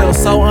life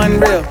feels so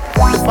unreal?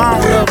 If I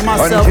don't love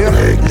myself,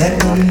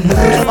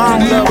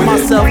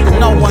 then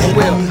no one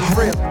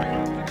will.